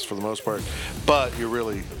podcast for the most part. But you're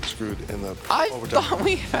really screwed in the I overtime. thought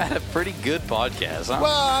we had a pretty good podcast. Huh?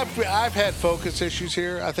 Well, I've had focus issues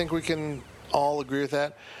here. I think we can all agree with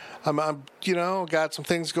that. I'm got some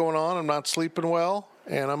things going on. I'm not sleeping well,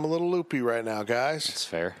 and I'm a little loopy right now, guys. That's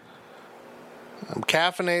fair. I'm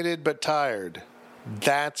caffeinated but tired.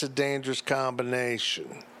 That's a dangerous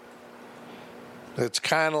combination. It's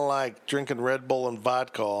kind of like drinking Red Bull and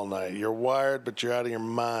vodka all night. You're wired, but you're out of your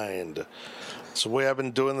mind. That's the way I've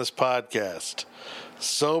been doing this podcast.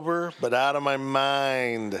 Sober, but out of my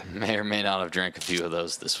mind. May or may not have drank a few of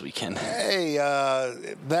those this weekend. Hey,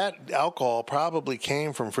 that alcohol probably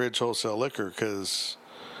came from Fridge Wholesale Liquor because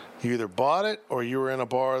you either bought it or you were in a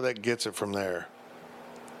bar that gets it from there.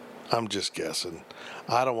 I'm just guessing.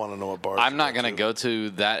 I don't want to know what bars. I'm not going to go to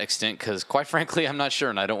that extent because, quite frankly, I'm not sure,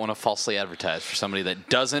 and I don't want to falsely advertise for somebody that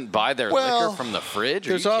doesn't buy their liquor from the fridge.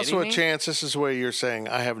 There's also a chance this is where you're saying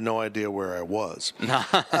I have no idea where I was.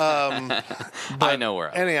 I know where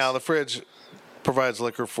I was. Anyhow, the fridge provides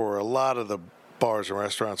liquor for a lot of the bars and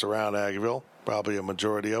restaurants around Aggieville, probably a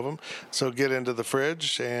majority of them. So get into the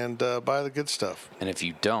fridge and buy the good stuff. And if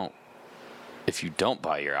you don't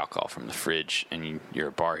buy your alcohol from the fridge and you're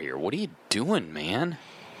a bar here, what are you doing, man?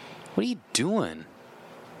 What are you doing?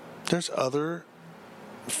 There's other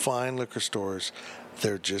fine liquor stores.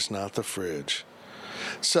 They're just not the fridge.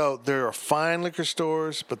 So there are fine liquor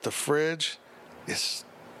stores, but the fridge is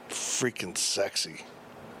freaking sexy.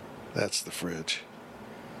 That's the fridge.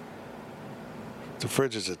 The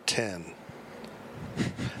fridge is a 10.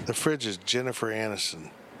 The fridge is Jennifer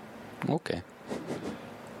Aniston. Okay.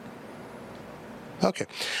 Okay.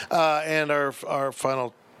 And our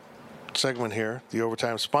final segment here, the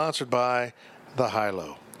overtime, sponsored by the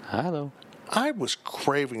High-Low. Hello. I was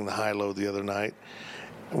craving the High-Low the other night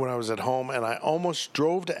when I was at home, and I almost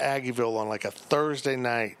drove to Aggieville on like a Thursday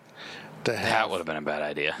night to have. That would have been a bad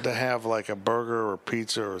idea. To have like a burger or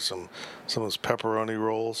pizza or some of those pepperoni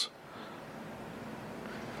rolls.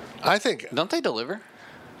 I think. Don't they deliver?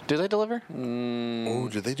 Do they deliver? Oh,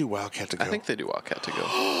 do they do Wildcat to go? I think they do Wildcat to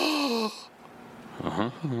go.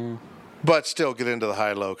 But still, get into the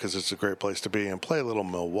High-Low because it's a great place to be and play a little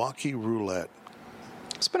Milwaukee roulette.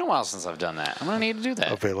 It's been a while since I've done that. I'm going to need to do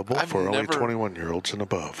that. Available for only 21-year-olds and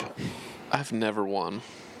above. I've never won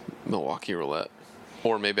Milwaukee roulette.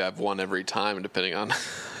 Or maybe I've won every time, depending on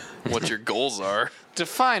what your goals are.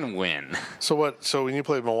 Define win. So when you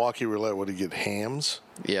play Milwaukee roulette, what do you get, hams?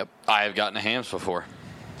 Yep. I have gotten a hams before.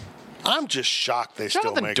 I'm just shocked they still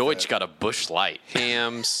Jonathan make Deutsch that. got a Busch Light.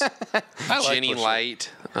 Hams, like Jenny Busch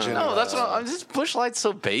Light. No, that's what I'm just Busch Light's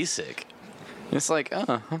so basic. It's like,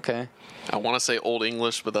 oh, okay. I want to say Old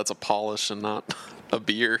English, but that's a polish and not a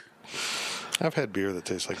beer. I've had beer that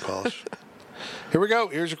tastes like polish. Here we go.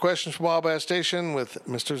 Here's your questions from Wild Bass Station with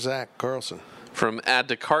Mr. Zach Carlson. From Add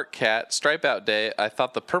to Cart Cat, Stripe Out Day. I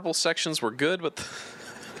thought the purple sections were good, but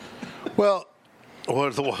Well,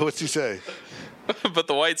 what's he say? but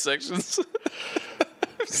the white sections.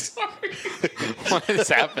 Sorry. What is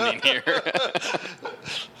happening here?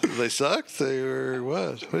 They sucked? They were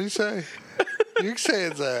what? What do you say? You can say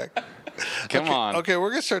it, Zach. Come on. Okay, we're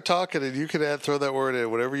going to start talking, and you can throw that word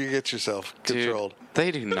in whenever you get yourself controlled. Dude,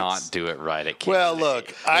 they do not do it right at Kansas Well, State.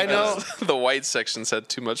 look, I know. The white sections had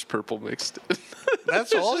too much purple mixed in.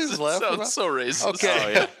 That's all he's It left. sounds so racist.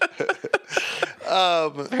 Okay.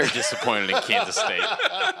 Oh, yeah. Very disappointed in Kansas State.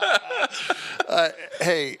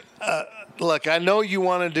 Hey, look, I know you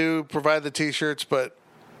want to provide the T-shirts, but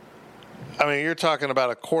I mean, you're talking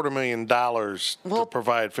about $250,000 to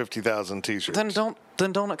provide 50,000 T-shirts.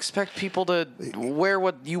 Then don't expect people to wear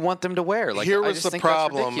what you want them to wear. Like, Here I was just the think that's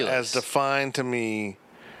problem, ridiculous. as defined to me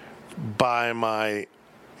by my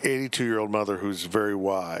 82-year-old mother, who's very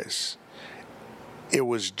wise. It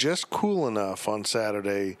was just cool enough on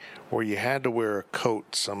Saturday where you had to wear a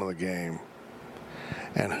coat some of the game.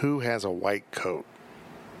 And who has a white coat?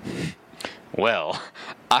 Well,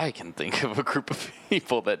 I can think of a group of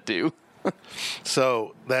people that do.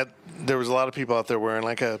 So that there was a lot of people out there wearing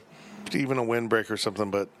like even a windbreaker or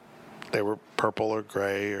something, but they were purple or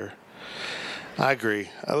gray or. I agree.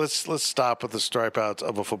 Let's stop with the stripe outs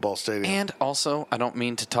of a football stadium. And also, I don't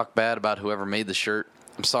mean to talk bad about whoever made the shirt.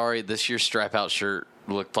 I'm sorry, this year's stripe out shirt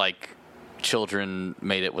looked like children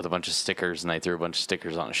made it with a bunch of stickers and they threw a bunch of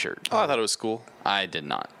stickers on a shirt. Oh, I thought it was cool. I did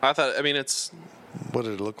not. It's. What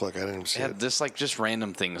did it look like? I didn't even see It had it. just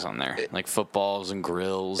random things on there, like footballs and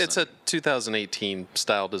grills. It's a 2018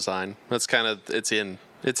 style design. That's kind of it's an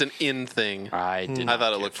in thing. I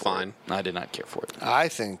thought it looked fine. I did not care for it. I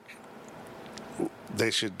think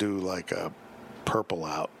they should do like a purple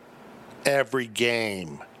out every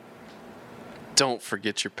game. Don't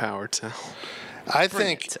forget your power towel. I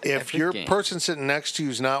Bring think it to if every your game. person sitting next to you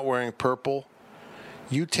is not wearing purple,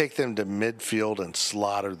 you take them to midfield and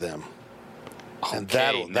slaughter them. And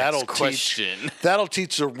Okay, that'll next question.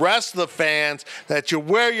 teach the rest of the fans that you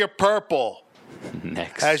wear your purple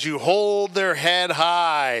Next. as you hold their head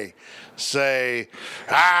high. Say,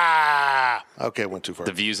 ah! Okay, went too far.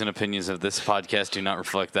 The views and opinions of this podcast do not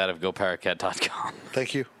reflect that of GoPowerCat.com.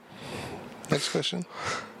 Thank you. Next question.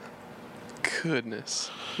 Goodness.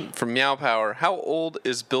 From Meow Power, how old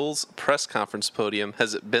is Bill's press conference podium?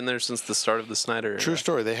 Has it been there since the start of the Snyder era? True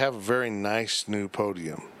story. They have a very nice new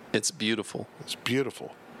podium. It's beautiful. It's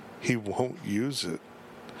beautiful. He won't use it.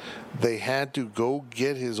 They had to go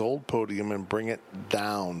get his old podium and bring it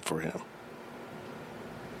down for him.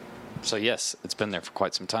 So, yes, it's been there for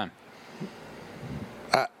quite some time.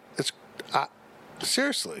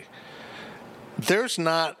 Seriously. There's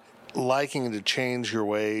not liking to change your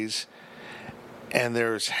ways, and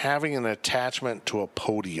there's having an attachment to a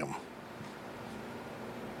podium.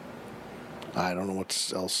 I don't know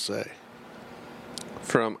what else to say.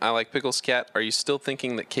 From I Like Pickles Cat, are you still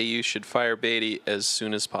thinking that KU should fire Beatty as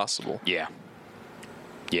soon as possible? Yeah.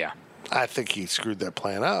 Yeah. I think he screwed that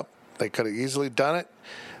plan up. They could have easily done it.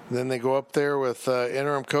 Then they go up there with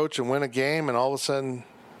interim coach and win a game, and all of a sudden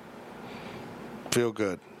feel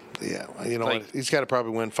good. Yeah, you know what? He's got to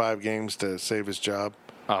probably win 5 games to save his job.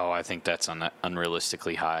 Oh, I think that's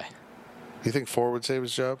unrealistically high. You think 4 would save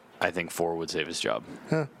his job? I think 4 would save his job.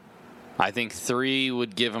 Huh. I think 3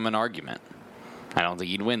 would give him an argument. I don't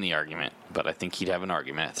think he'd win the argument, but I think he'd have an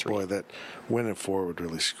argument at 3. Boy, that win at 4 would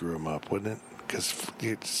really screw him up, wouldn't it? Because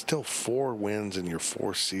it's still 4 wins in your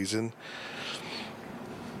 4th season.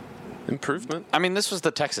 Improvement. I mean, this was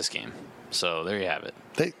the Texas game, so there you have it.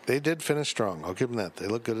 They did finish strong. I'll give them that. They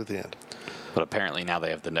look good at the end. But apparently now they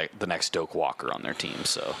have the next Doak Walker on their team,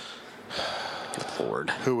 so good Lord.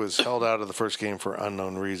 Who was held out of the first game for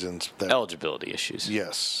unknown reasons. Eligibility issues.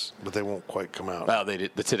 Yes, but they won't quite come out. Well, they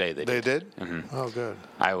did. Today they did. They did? Mm-hmm. Oh, good.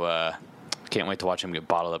 I can't wait to watch him get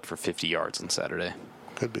bottled up for 50 yards on Saturday.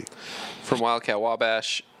 Could be. From Wildcat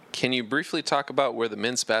Wabash, can you briefly talk about where the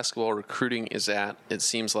men's basketball recruiting is at? It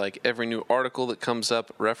seems like every new article that comes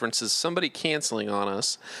up references somebody canceling on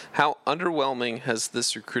us. How underwhelming has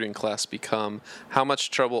this recruiting class become? How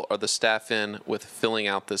much trouble are the staff in with filling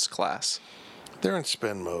out this class? They're in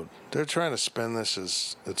spin mode. They're trying to spin this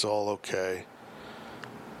as it's all okay.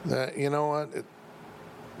 You know what?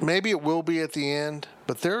 Maybe it will be at the end,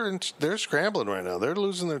 but they're scrambling right now. They're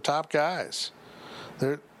losing their top guys.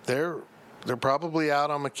 They're probably out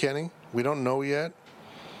on McKinney. We don't know yet.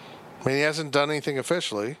 I mean, he hasn't done anything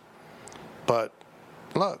officially, but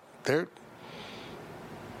look,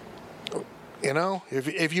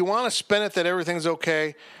 if you want to spin it that everything's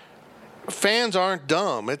okay, fans aren't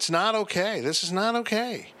dumb. It's not okay. This is not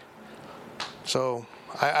okay. So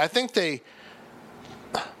I think they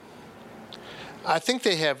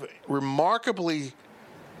have remarkably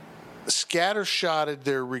scattershotted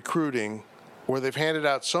their recruiting, where they've handed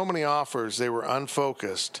out so many offers they were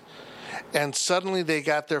unfocused, and suddenly they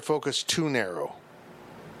got their focus too narrow.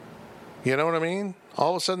 You know what I mean?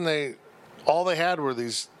 All of a sudden all they had were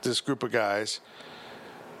this group of guys,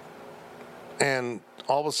 and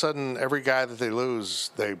all of a sudden every guy that they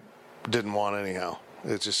lose they didn't want anyhow.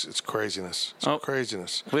 It's craziness. It's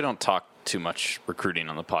craziness. We don't talk too much recruiting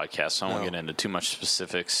on the podcast, so I won't get into too much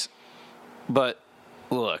specifics. But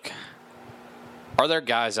look, are there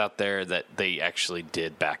guys out there that they actually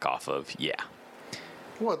did back off of? Yeah.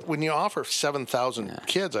 Well, when you offer 7,000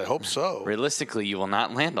 kids, I hope so. Realistically, you will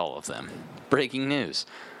not land all of them. Breaking news.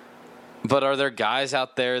 But are there guys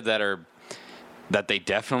out there that they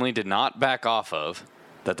definitely did not back off of,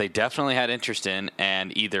 that they definitely had interest in,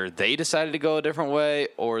 and either they decided to go a different way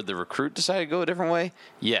or the recruit decided to go a different way?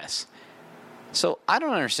 Yes. So I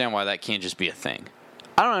don't understand why that can't just be a thing.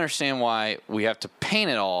 I don't understand why we have to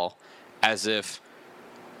paint it all as if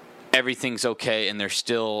everything's okay and they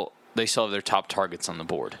still have their top targets on the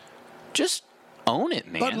board. Just own it,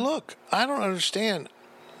 man. But look, I don't understand.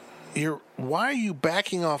 Why are you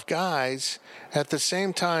backing off guys at the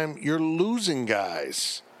same time you're losing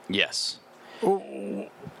guys? Yes.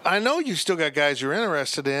 I know you still got guys you're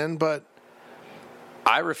interested in, but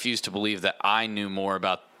I refuse to believe that I knew more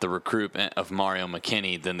about the recruitment of Mario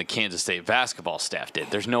McKinney than the Kansas State basketball staff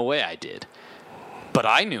did. There's no way I did. But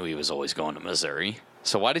I knew he was always going to Missouri.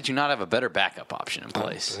 So why did you not have a better backup option in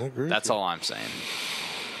place? That's all I'm saying.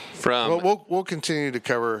 We'll continue to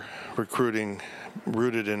cover recruiting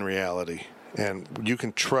rooted in reality, and you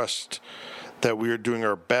can trust that we are doing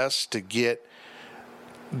our best to get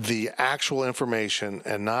the actual information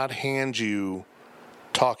and not hand you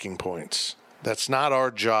talking points. That's not our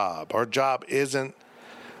job. Our job isn't.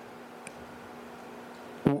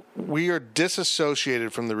 We are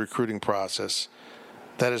disassociated from the recruiting process.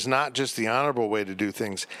 That is not just the honorable way to do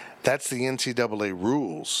things. That's the NCAA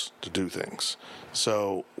rules to do things.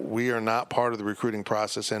 So we are not part of the recruiting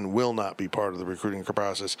process and will not be part of the recruiting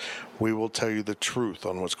process. We will tell you the truth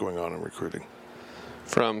on what's going on in recruiting.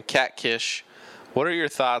 From Catkish, what are your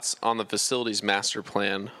thoughts on the facilities master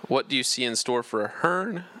plan? What do you see in store for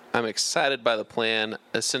Hearn? I'm excited by the plan,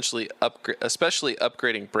 especially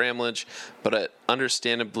upgrading Bramlage, but it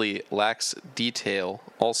understandably lacks detail.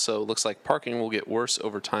 Also, looks like parking will get worse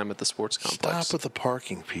over time at the sports complex. Stop with the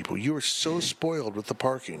parking, people. You are so spoiled with the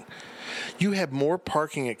parking. You have more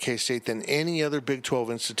parking at K-State than any other Big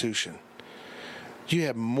 12 institution. You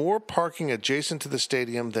have more parking adjacent to the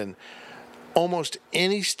stadium than almost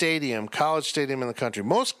any college stadium in the country.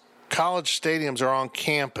 Most college stadiums are on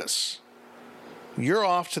campus. You're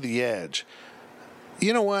off to the edge.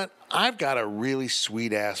 You know what? I've got a really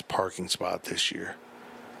sweet-ass parking spot this year.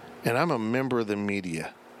 And I'm a member of the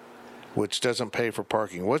media, which doesn't pay for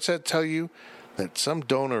parking. What's that tell you? That some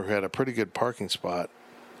donor who had a pretty good parking spot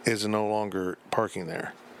is no longer parking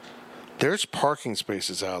there. There's parking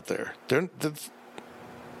spaces out there.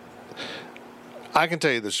 I can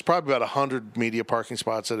tell you there's probably about 100 media parking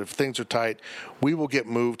spots that if things are tight, we will get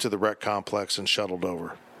moved to the rec complex and shuttled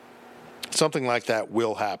over. Something like that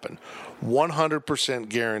will happen. 100%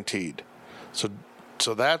 guaranteed. So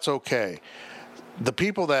that's okay. The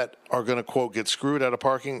people that are going to, quote, get screwed out of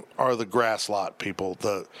parking are the grass lot people,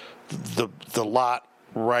 the lot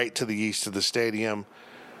right to the east of the stadium.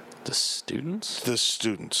 The students? The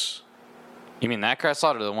students. You mean that grass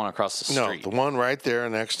lot or the one across the street? No, the one right there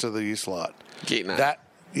next to the east lot. Gate 9.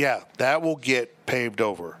 That will get paved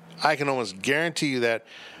over. I can almost guarantee you that.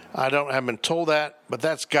 I haven't been told that, but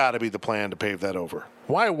that's got to be the plan to pave that over.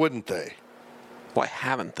 Why wouldn't they? Why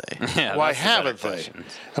haven't they? Yeah, Why haven't they? Question.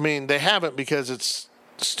 I mean, they haven't because it's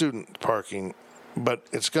student parking, but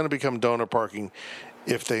it's going to become donor parking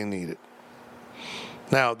if they need it.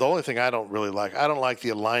 Now, the only thing I don't really like, I don't like the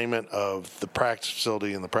alignment of the practice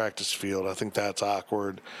facility and the practice field. I think that's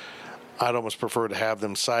awkward. I'd almost prefer to have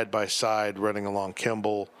them side by side running along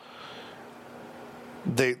Kimball.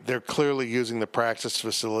 They're clearly using the practice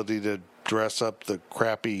facility to dress up the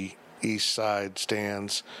crappy east side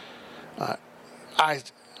stands.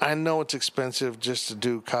 I know it's expensive just to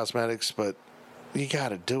do cosmetics, but you got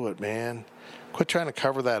to do it, man. Quit trying to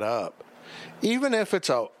cover that up. Even if it's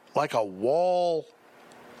like a wall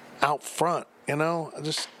out front, you know.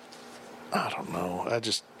 I don't know.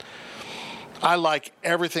 I like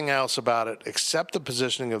everything else about it except the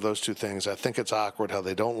positioning of those two things. I think it's awkward how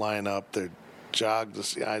they don't line up. They're jogged.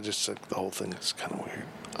 I just think the whole thing is kind of weird.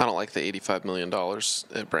 I don't like the $85 million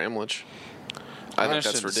at Bramlage. I think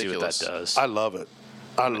that's ridiculous. See what that does. I love it.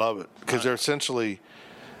 I love it because they're essentially.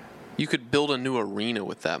 You could build a new arena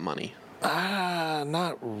with that money.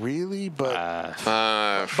 Not really, but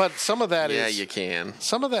some of that is. Yeah, you can.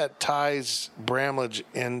 Some of that ties Bramlage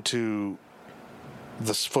into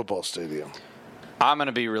this football stadium. I'm going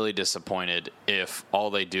to be really disappointed if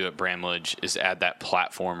all they do at Bramlage is add that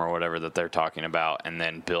platform or whatever that they're talking about and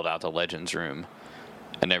then build out the Legends Room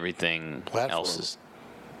and everything else is.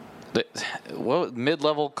 What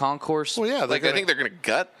mid-level concourse? Well, yeah, I think they're going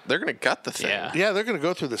to gut the thing. Yeah, they're going to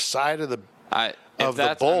go through the side of the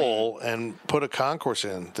bowl and put a concourse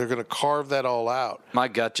in. They're going to carve that all out. My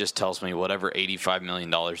gut just tells me whatever $85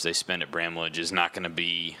 million they spend at Bramlage is not going to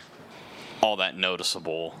be all that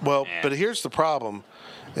noticeable. Well, but here's the problem,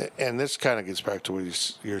 and this kind of gets back to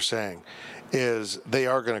what you're saying, is they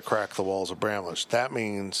are going to crack the walls of Bramlage. That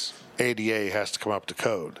means ADA has to come up to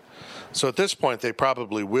code. So at this point, they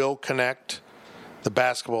probably will connect the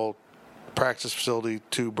basketball practice facility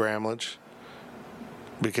to Bramlage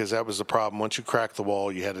because that was the problem. Once you cracked the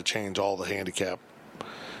wall, you had to change all the handicap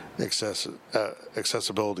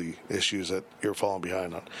accessibility issues that you're falling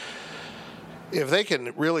behind on. If they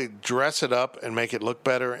can really dress it up and make it look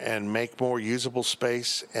better and make more usable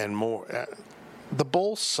space and more, the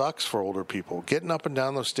bowl sucks for older people. Getting up and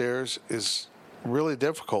down those stairs is really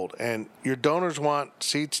difficult, and your donors want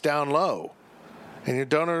seats down low, and your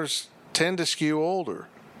donors tend to skew older.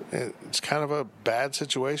 It's kind of a bad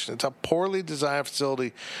situation. It's a poorly designed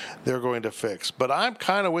facility they're going to fix. But I'm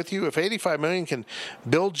kind of with you. If $85 million can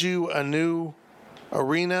build you a new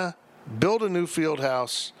arena, build a new field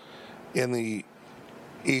house in the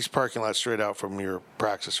east parking lot straight out from your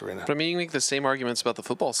practice arena. But I mean, you can make the same arguments about the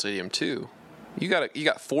football stadium too. You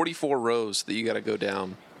got 44 rows that you got to go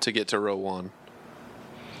down to get to row 1,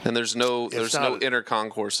 and there's no inner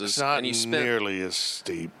concourses. It's not and you spent, nearly as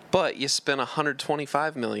steep. But you spent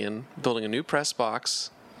 $125 million building a new press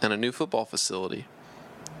box and a new football facility.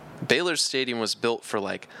 Baylor's stadium was built for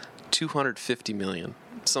like $250 million,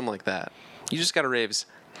 something like that. You just got to raise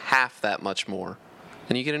half that much more,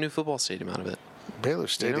 and you get a new football stadium out of it. Baylor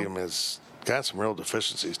Stadium has got some real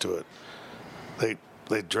deficiencies to it.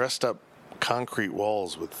 They dressed up concrete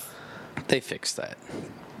walls with. They fixed that.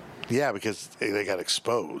 Yeah, because they got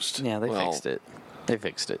exposed. Yeah, they fixed it. They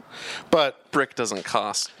fixed it. But brick doesn't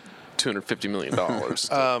cost $250 million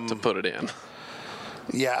to put it in.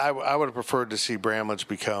 Yeah, I would have preferred to see Bramlage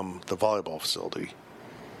become the volleyball facility,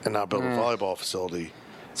 and not build a volleyball facility.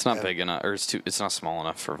 It's not big enough, or it's not small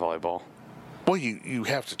enough for volleyball. Well, you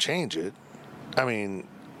have to change it. I mean,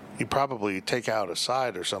 you probably take out a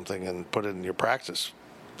side or something and put it in your practice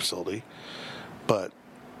facility. But,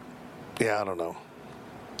 yeah, I don't know.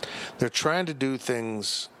 They're trying to do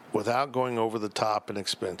things without going over the top in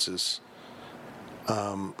expenses,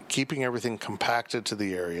 keeping everything compacted to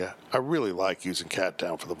the area. I really like using Cat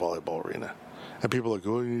Town for the volleyball arena. And people are like,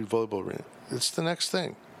 oh, you need a volleyball arena. It's the next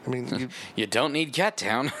thing. I mean, you don't need Cat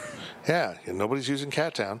Town. Yeah, nobody's using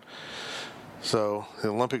Cat Town. So the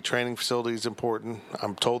Olympic training facility is important.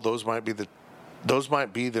 I'm told those might be the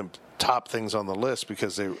top things on the list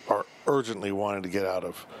because they are urgently wanting to get out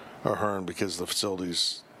of Ahern because the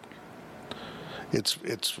facilities.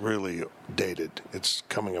 It's really dated. It's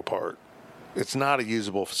coming apart. It's not a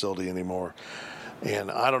usable facility anymore,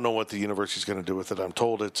 and I don't know what the university's going to do with it. I'm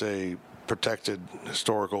told it's a protected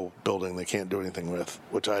historical building they can't do anything with,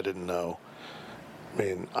 which I didn't know. I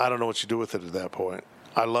mean, I don't know what you do with it at that point.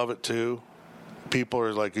 I love it too. People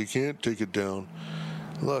are like, you can't take it down.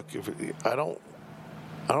 Look, I don't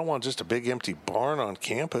want just a big empty barn on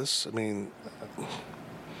campus. I mean,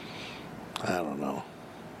 I don't know.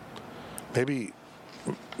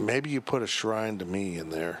 Maybe you put a shrine to me in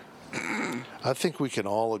there. I think we can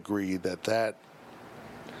all agree that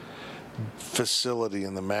facility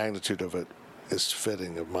and the magnitude of it is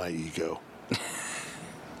fitting of my ego.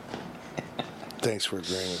 Thanks for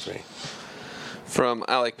agreeing with me. From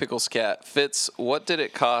I Like Pickles Cat. Fitz, what did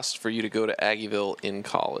it cost for you to go to Aggieville in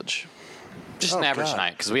college? Just an average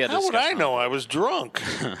night, because we had. How would I know? I was drunk.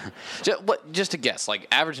 Just a guess, like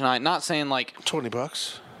average night. Not saying like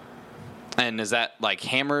 $20. And is that like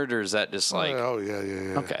hammered or is that just like? Oh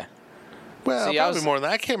yeah. Okay. Well, see, probably more than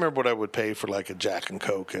that. I can't remember what I would pay for like a Jack and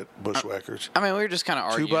Coke at Bushwhackers. I mean, we were just kind of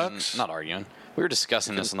arguing. $2? Not arguing. We were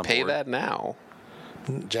discussing this on the board. Pay that now.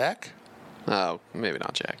 Jack? Oh, maybe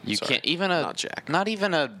not Jack. You Sorry. can't even not Jack. Not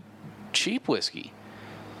even a cheap whiskey.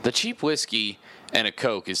 The cheap whiskey and a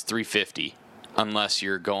Coke is $3.50 unless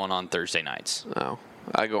you're going on Thursday nights. Oh,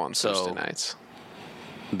 I go on Thursday nights.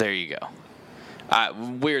 There you go.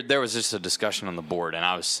 Weird. There was just a discussion on the board,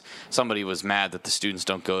 and somebody was mad that the students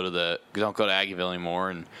don't go to Aggieville anymore,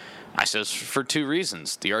 and I said for two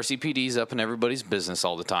reasons. The RCPD's up in everybody's business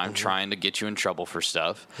all the time, trying to get you in trouble for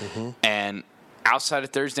stuff, and outside of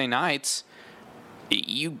Thursday nights,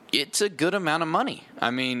 it's a good amount of money.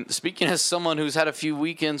 I mean, speaking as someone who's had a few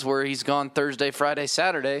weekends where he's gone Thursday, Friday,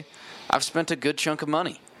 Saturday, I've spent a good chunk of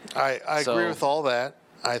money. I agree with all that.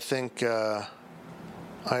 I think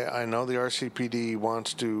I know the RCPD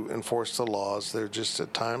wants to enforce the laws. They're just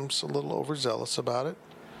at times a little overzealous about it.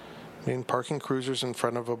 I mean, parking cruisers in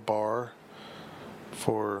front of a bar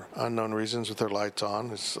for unknown reasons with their lights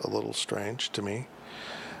on is a little strange to me.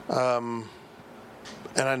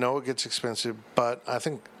 And I know it gets expensive, but I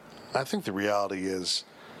think the reality is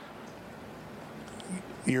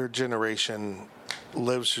your generation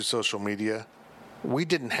lives through social media. We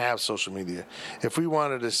didn't have social media. If we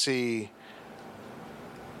wanted to see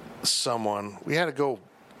someone, we had to go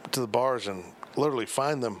to the bars and literally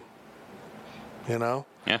find them, you know?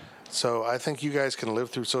 Yeah. So I think you guys can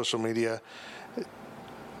live through social media.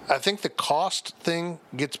 I think the cost thing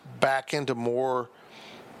gets back into more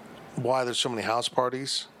why there's so many house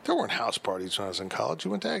parties. There weren't house parties when I was in college.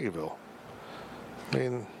 You went to Aggieville. I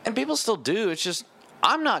mean, and people still do. It's just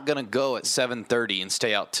I'm not going to go at 7:30 and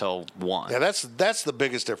stay out till 1. Yeah, that's the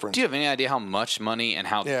biggest difference. Do you have any idea how much money and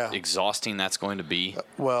how exhausting that's going to be?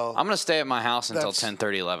 Well, I'm going to stay at my house until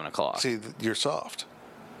 10:30, 11 o'clock. See, you're soft.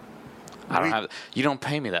 You don't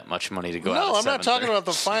pay me that much money to go out. No, at I'm not talking about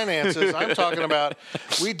the finances. I'm talking about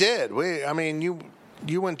I mean,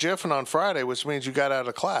 you went jiffing on Friday, which means you got out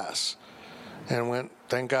of class and went,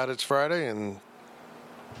 thank God it's Friday, and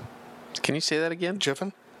Can you say that again?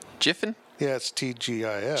 jiffing? Jiffin? Yeah, it's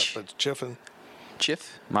TGIF, but it's jiffing.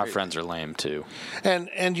 Jiff? My friends are lame too.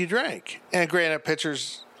 And you drank. And granted,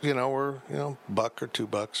 pitchers, were, $1 or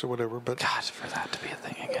 $2 or whatever, but God, for that to be a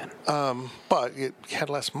thing again. but you had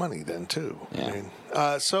less money then too. Yeah.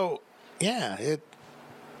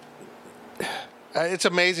 It's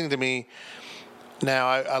amazing to me. Now,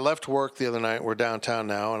 I left work the other night. We're downtown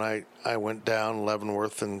now, and I went down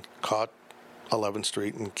Leavenworth and caught 11th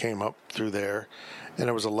Street and came up through there, and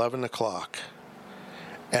it was 11 o'clock,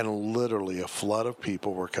 and literally a flood of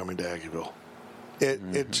people were coming to Aggieville.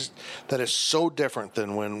 It just, that is so different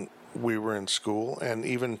than when we were in school, and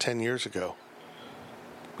even 10 years ago.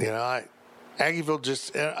 Aggieville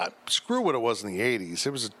just, screw what it was in the 80s.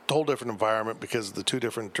 It was a whole different environment because of the two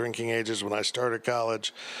different drinking ages when I started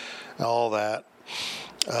college, all that.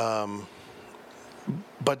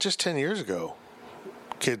 But just 10 years ago,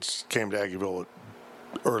 kids came to Aggieville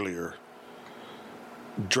earlier,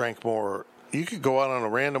 drank more. You could go out on a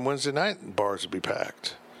random Wednesday night and bars would be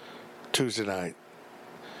packed. Tuesday night.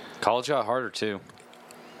 College got harder too.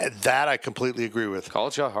 That I completely agree with.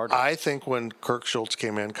 College got harder. I think when Kirk Schultz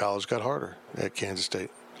came in, college got harder at Kansas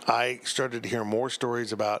State. I started to hear more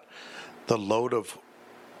stories about the load of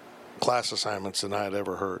class assignments than I had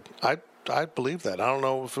ever heard. I believe that. I don't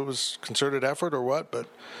know if it was concerted effort or what, but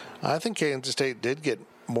I think Kansas State did get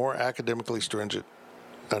more academically stringent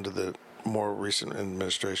under the more recent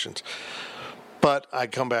administrations. But I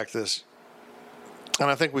come back to this,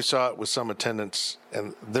 and I think we saw it with some attendance,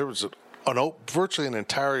 and there was virtually an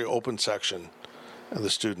entirely open section in the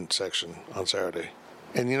student section on Saturday.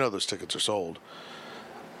 And those tickets are sold.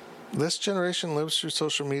 This generation lives through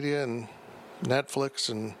social media and Netflix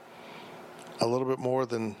and a little bit more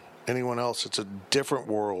than anyone else. It's a different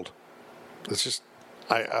world. It's just,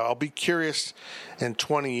 I'll be curious in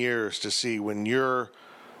 20 years to see when you're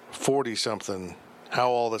 40-something,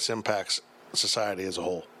 how all this impacts society as a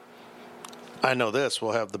whole. I know this,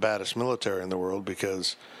 we'll have the baddest military in the world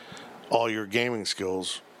because all your gaming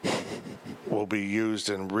skills will be used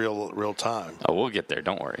in real time. Oh, we'll get there.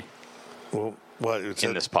 Don't worry. Well, what?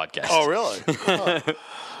 In this podcast. Oh, really? Oh.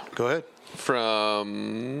 Go ahead.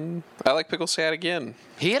 From I Like Pickle Sad again.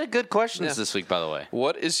 He had a good questions this week, by the way.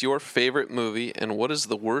 What is your favorite movie, and what is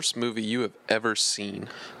the worst movie you have ever seen?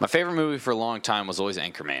 My favorite movie for a long time was always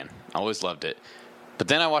Anchorman. I always loved it. But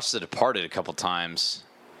then I watched The Departed a couple times.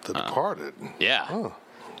 The Departed? Yeah. Oh,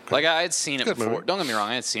 like, I had seen it before. Movie. Don't get me wrong,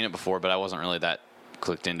 I had seen it before, but I wasn't really that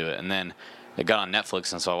clicked into it. And then it got on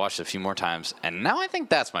Netflix, and so I watched it a few more times. And now I think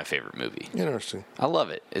that's my favorite movie. Interesting. I love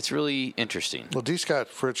it. It's really interesting. Well, D. Scott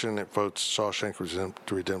Fritchen votes Shawshank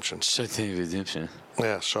Redemption. Shawshank Redemption.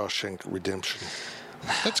 Yeah, Shawshank Redemption.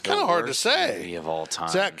 That's kind of hard to say. Movie of all time.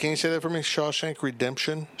 Zach, can you say that for me? Shawshank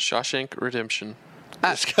Redemption? Shawshank Redemption.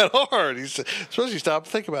 It's kind of hard. Suppose you stop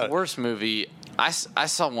and think about it. Worst movie. I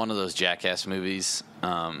saw one of those Jackass movies.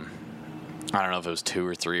 I don't know if it was 2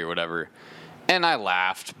 or 3 or whatever. And I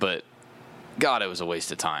laughed, but God, it was a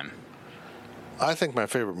waste of time. I think my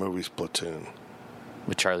favorite movie is Platoon.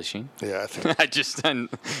 With Charlie Sheen? Yeah, I think I just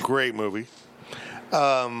great movie.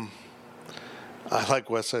 I like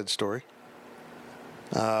West Side Story.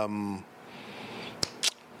 Up.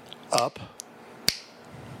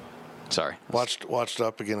 Sorry. Watched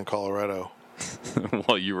Up again in Colorado.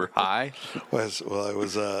 While you were high? I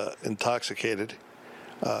was intoxicated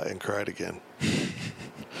and cried again.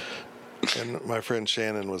 And my friend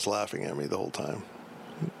Shannon was laughing at me the whole time.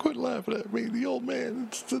 Quit laughing at me, the old man.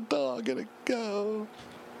 It's the dog gonna go.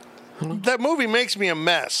 That movie makes me a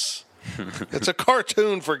mess. It's a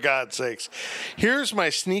cartoon, for God's sakes. Here's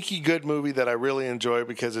my sneaky good movie that I really enjoy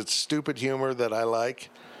because it's stupid humor that I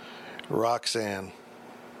like. Roxanne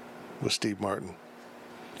with Steve Martin.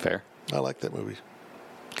 Fair. I like that movie.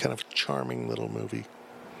 Kind of charming little movie.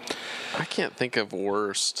 I can't think of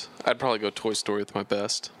worst. I'd probably go Toy Story with my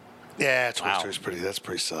best. Yeah, Toy Story's that's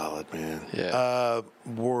pretty solid, man. Yeah.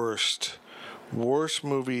 Worst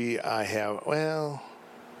movie I have. Well,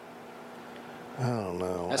 I don't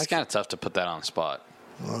know. That's kind of tough to put that on the spot.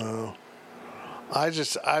 I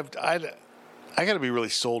got to be really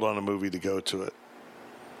sold on a movie to go to it.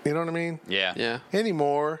 You know what I mean? Yeah. Yeah.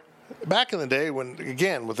 Anymore. Back in the day when,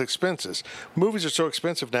 again, with expenses, movies are so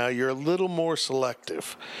expensive now, you're a little more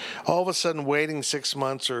selective. All of a sudden, waiting 6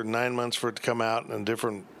 months or 9 months for it to come out in a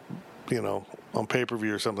different, on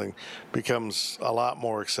pay-per-view or something becomes a lot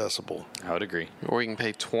more accessible. I would agree. Or you can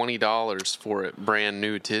pay $20 for it brand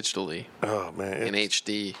new digitally. Oh, man. In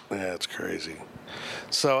HD. Yeah, it's crazy.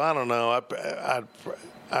 So, I don't know.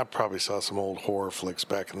 I probably saw some old horror flicks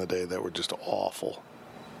back in the day that were just awful.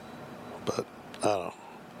 But, I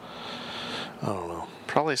don't know.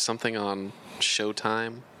 Probably something on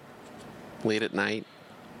Showtime, late at night.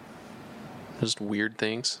 Just weird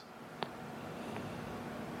things.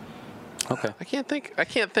 Okay. I can't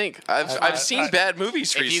think. I've seen bad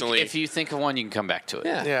movies recently. If you think of one, you can come back to it.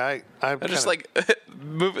 Yeah. Yeah, I just like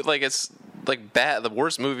movie it's like bad. The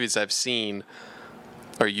worst movies I've seen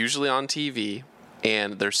are usually on TV,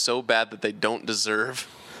 and they're so bad that they don't deserve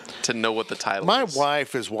to know what the title is. My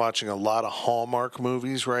wife is watching a lot of Hallmark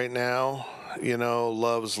movies right now.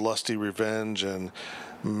 Love's Lusty Revenge and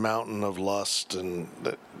Mountain of Lust, and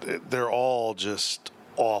they're all just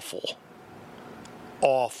awful.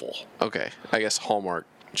 Awful. Okay, I guess Hallmark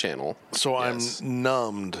Channel. So Yes. I'm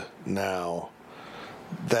numbed now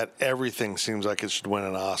that everything seems like it should win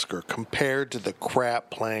an Oscar compared to the crap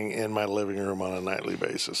playing in my living room on a nightly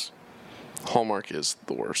basis. Hallmark is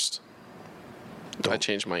the worst. I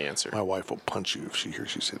changed my answer. My wife will punch you if she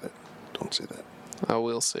hears you say that. Don't say that. I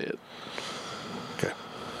will say it. Okay.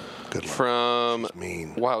 Good luck. From She's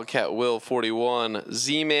mean. Wildcat Will 41,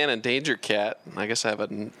 Z-Man and Danger Cat. I guess I have a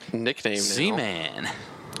nickname now. Z-Man.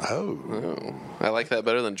 Oh. I like that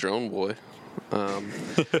better than Drone Boy.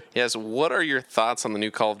 Yes, what are your thoughts on the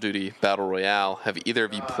new Call of Duty Battle Royale? Have either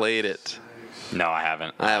of you played it? No, I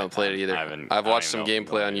haven't. I haven't played it either. I've watched some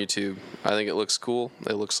gameplay on YouTube. YouTube. I think it looks cool.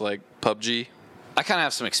 It looks like PUBG. I kind of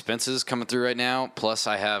have some expenses coming through right now. Plus,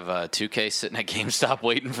 I have 2K sitting at GameStop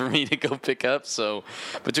waiting for me to go pick up. So,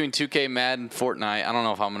 between 2K, Madden, Fortnite, I don't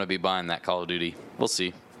know if I'm going to be buying that Call of Duty. We'll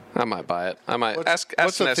see. I might buy it. I might ask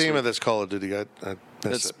What's the Nestor. theme of this Call of Duty? I missed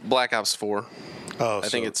It's it. Black Ops 4. Oh, I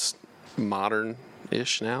think it's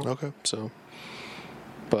modern-ish now. Okay. So,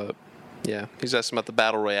 but yeah, he's asking about the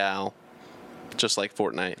Battle Royale, just like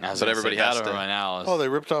Fortnite. But everybody has to. Right now. Oh, they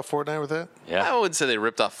ripped off Fortnite with that? Yeah. I wouldn't say they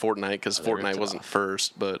ripped off Fortnite because They ripped Fortnite it wasn't off.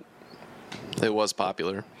 first, but it was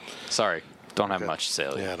popular. Sorry, don't have Okay. much to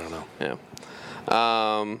say. Yeah, I don't know. Yeah.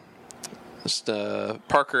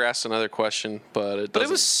 Parker asked another question, but it But it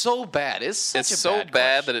was so bad. It's such it's a so bad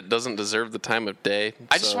bad question. that it doesn't deserve the time of day.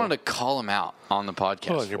 I just wanted to call him out on the podcast.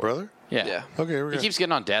 Hold on, your for it. brother? Yeah. Yeah. Okay, here we He go. keeps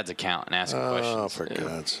getting on Dad's account and asking Oh, questions. for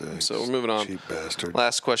God's sake. So we're moving on. Cheap bastard.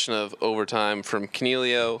 Last question of overtime from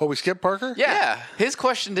Cornelio. Oh, we skipped Parker? Yeah. His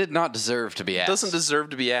question did not deserve to be asked. Doesn't deserve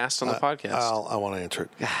to be asked on the podcast. I want to answer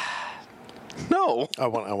it. No. I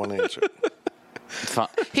want to answer it. Fine.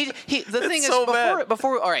 The thing is, so bad.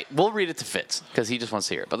 before, all right, we'll read it to Fitz because he just wants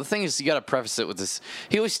to hear it. But the thing is, you got to preface it with this.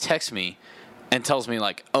 He always texts me and tells me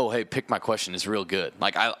like, "Oh, hey, pick my question. It's real good.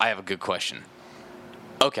 Like, I have a good question."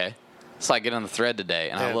 Okay, so I get on the thread today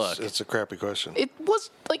and I look. It's a crappy question. It was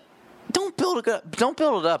like, don't build it up. Don't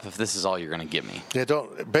build it up if this is all you're going to give me. Yeah,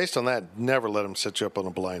 don't. Based on that, never let him set you up on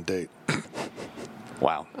a blind date.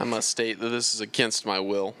 Wow. I must state that this is against my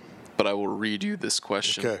will, but I will read you this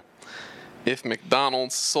question. Okay. If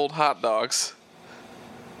McDonald's sold hot dogs,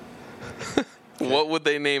 what would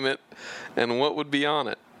they name it, and what would be on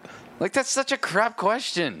it? Like that's such a crap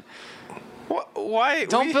question. Why?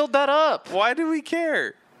 Don't build that up. Why do we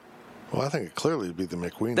care? Well, I think it clearly would be the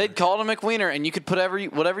McWiener. They'd call it a McWiener, and you could put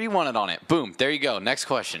whatever you wanted on it. Boom, there you go. Next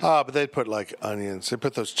question. But they'd put like onions. They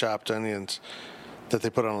put those chopped onions that they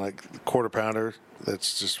put on like quarter pounder.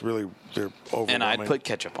 That's just really, they're overwhelming. And I'd put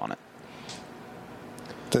ketchup on it.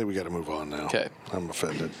 I think we got to move on now. Okay. I'm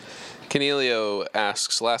offended. Canelio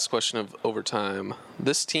asks, last question of overtime.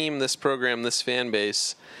 This team, this program, this fan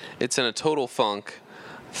base, it's in a total funk.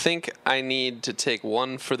 Think I need to take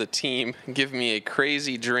one for the team. Give me a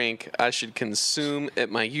crazy drink I should consume at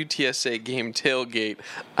my UTSA game tailgate.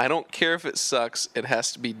 I don't care if it sucks. It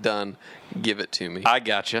has to be done. Give it to me. I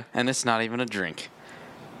gotcha. And it's not even a drink.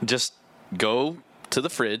 Just go to the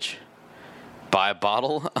fridge, buy a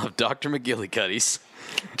bottle of Dr. McGillicuddy's,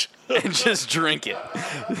 and just drink it.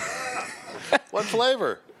 What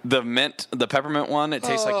flavor? The peppermint one. It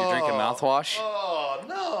tastes like you're drinking mouthwash. Oh,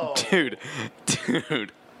 no.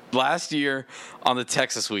 Dude. Last year on the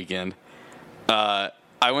Texas weekend, I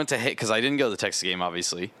went to Hayes because I didn't go to the Texas game,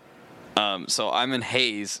 obviously. So I'm in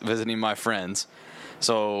Hayes visiting my friends.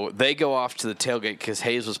 So they go off to the tailgate because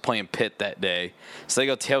Hayes was playing Pitt that day. So they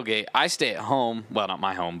go tailgate. I stay at home. Well, not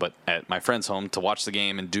my home, but at my friend's home to watch the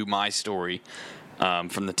game and do my story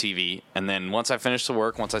from the TV. And then once I finish the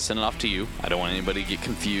work, once I send it off to you, I don't want anybody to get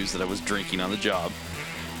confused that I was drinking on the job.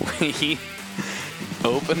 We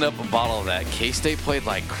opened up a bottle of that. K-State played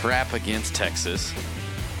like crap against Texas.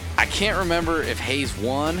 I can't remember if Hayes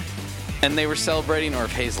won and they were celebrating or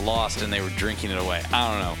if Hayes lost and they were drinking it away.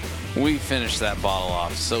 I don't know. We finished that bottle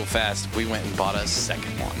off so fast, we went and bought a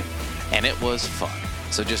second one. And it was fun.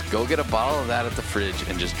 So just go get a bottle of that at the fridge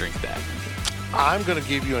and just drink that. I'm going to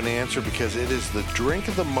give you an answer because it is the drink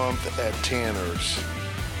of the month at Tanner's.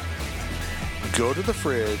 Go to the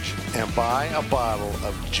fridge and buy a bottle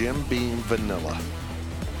of Jim Beam Vanilla.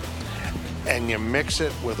 And you mix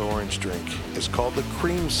it with orange drink. It's called the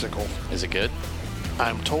Creamsicle. Is it good?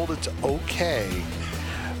 I'm told it's okay,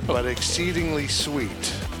 but exceedingly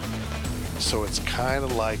sweet. So it's kind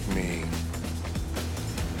of like me.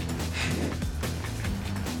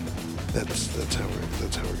 That's how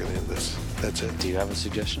we're gonna end this. That's it. Do you have a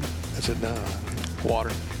suggestion? That's it. No.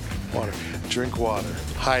 Water. Water. Drink water.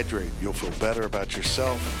 Hydrate. You'll feel better about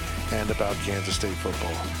yourself and about Kansas State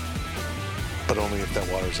football. But only if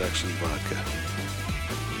that water is actually vodka.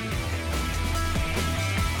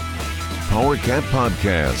 PowerCat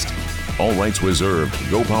Podcast. All rights reserved.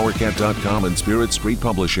 GoPowerCat.com and Spirit Street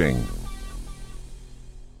Publishing.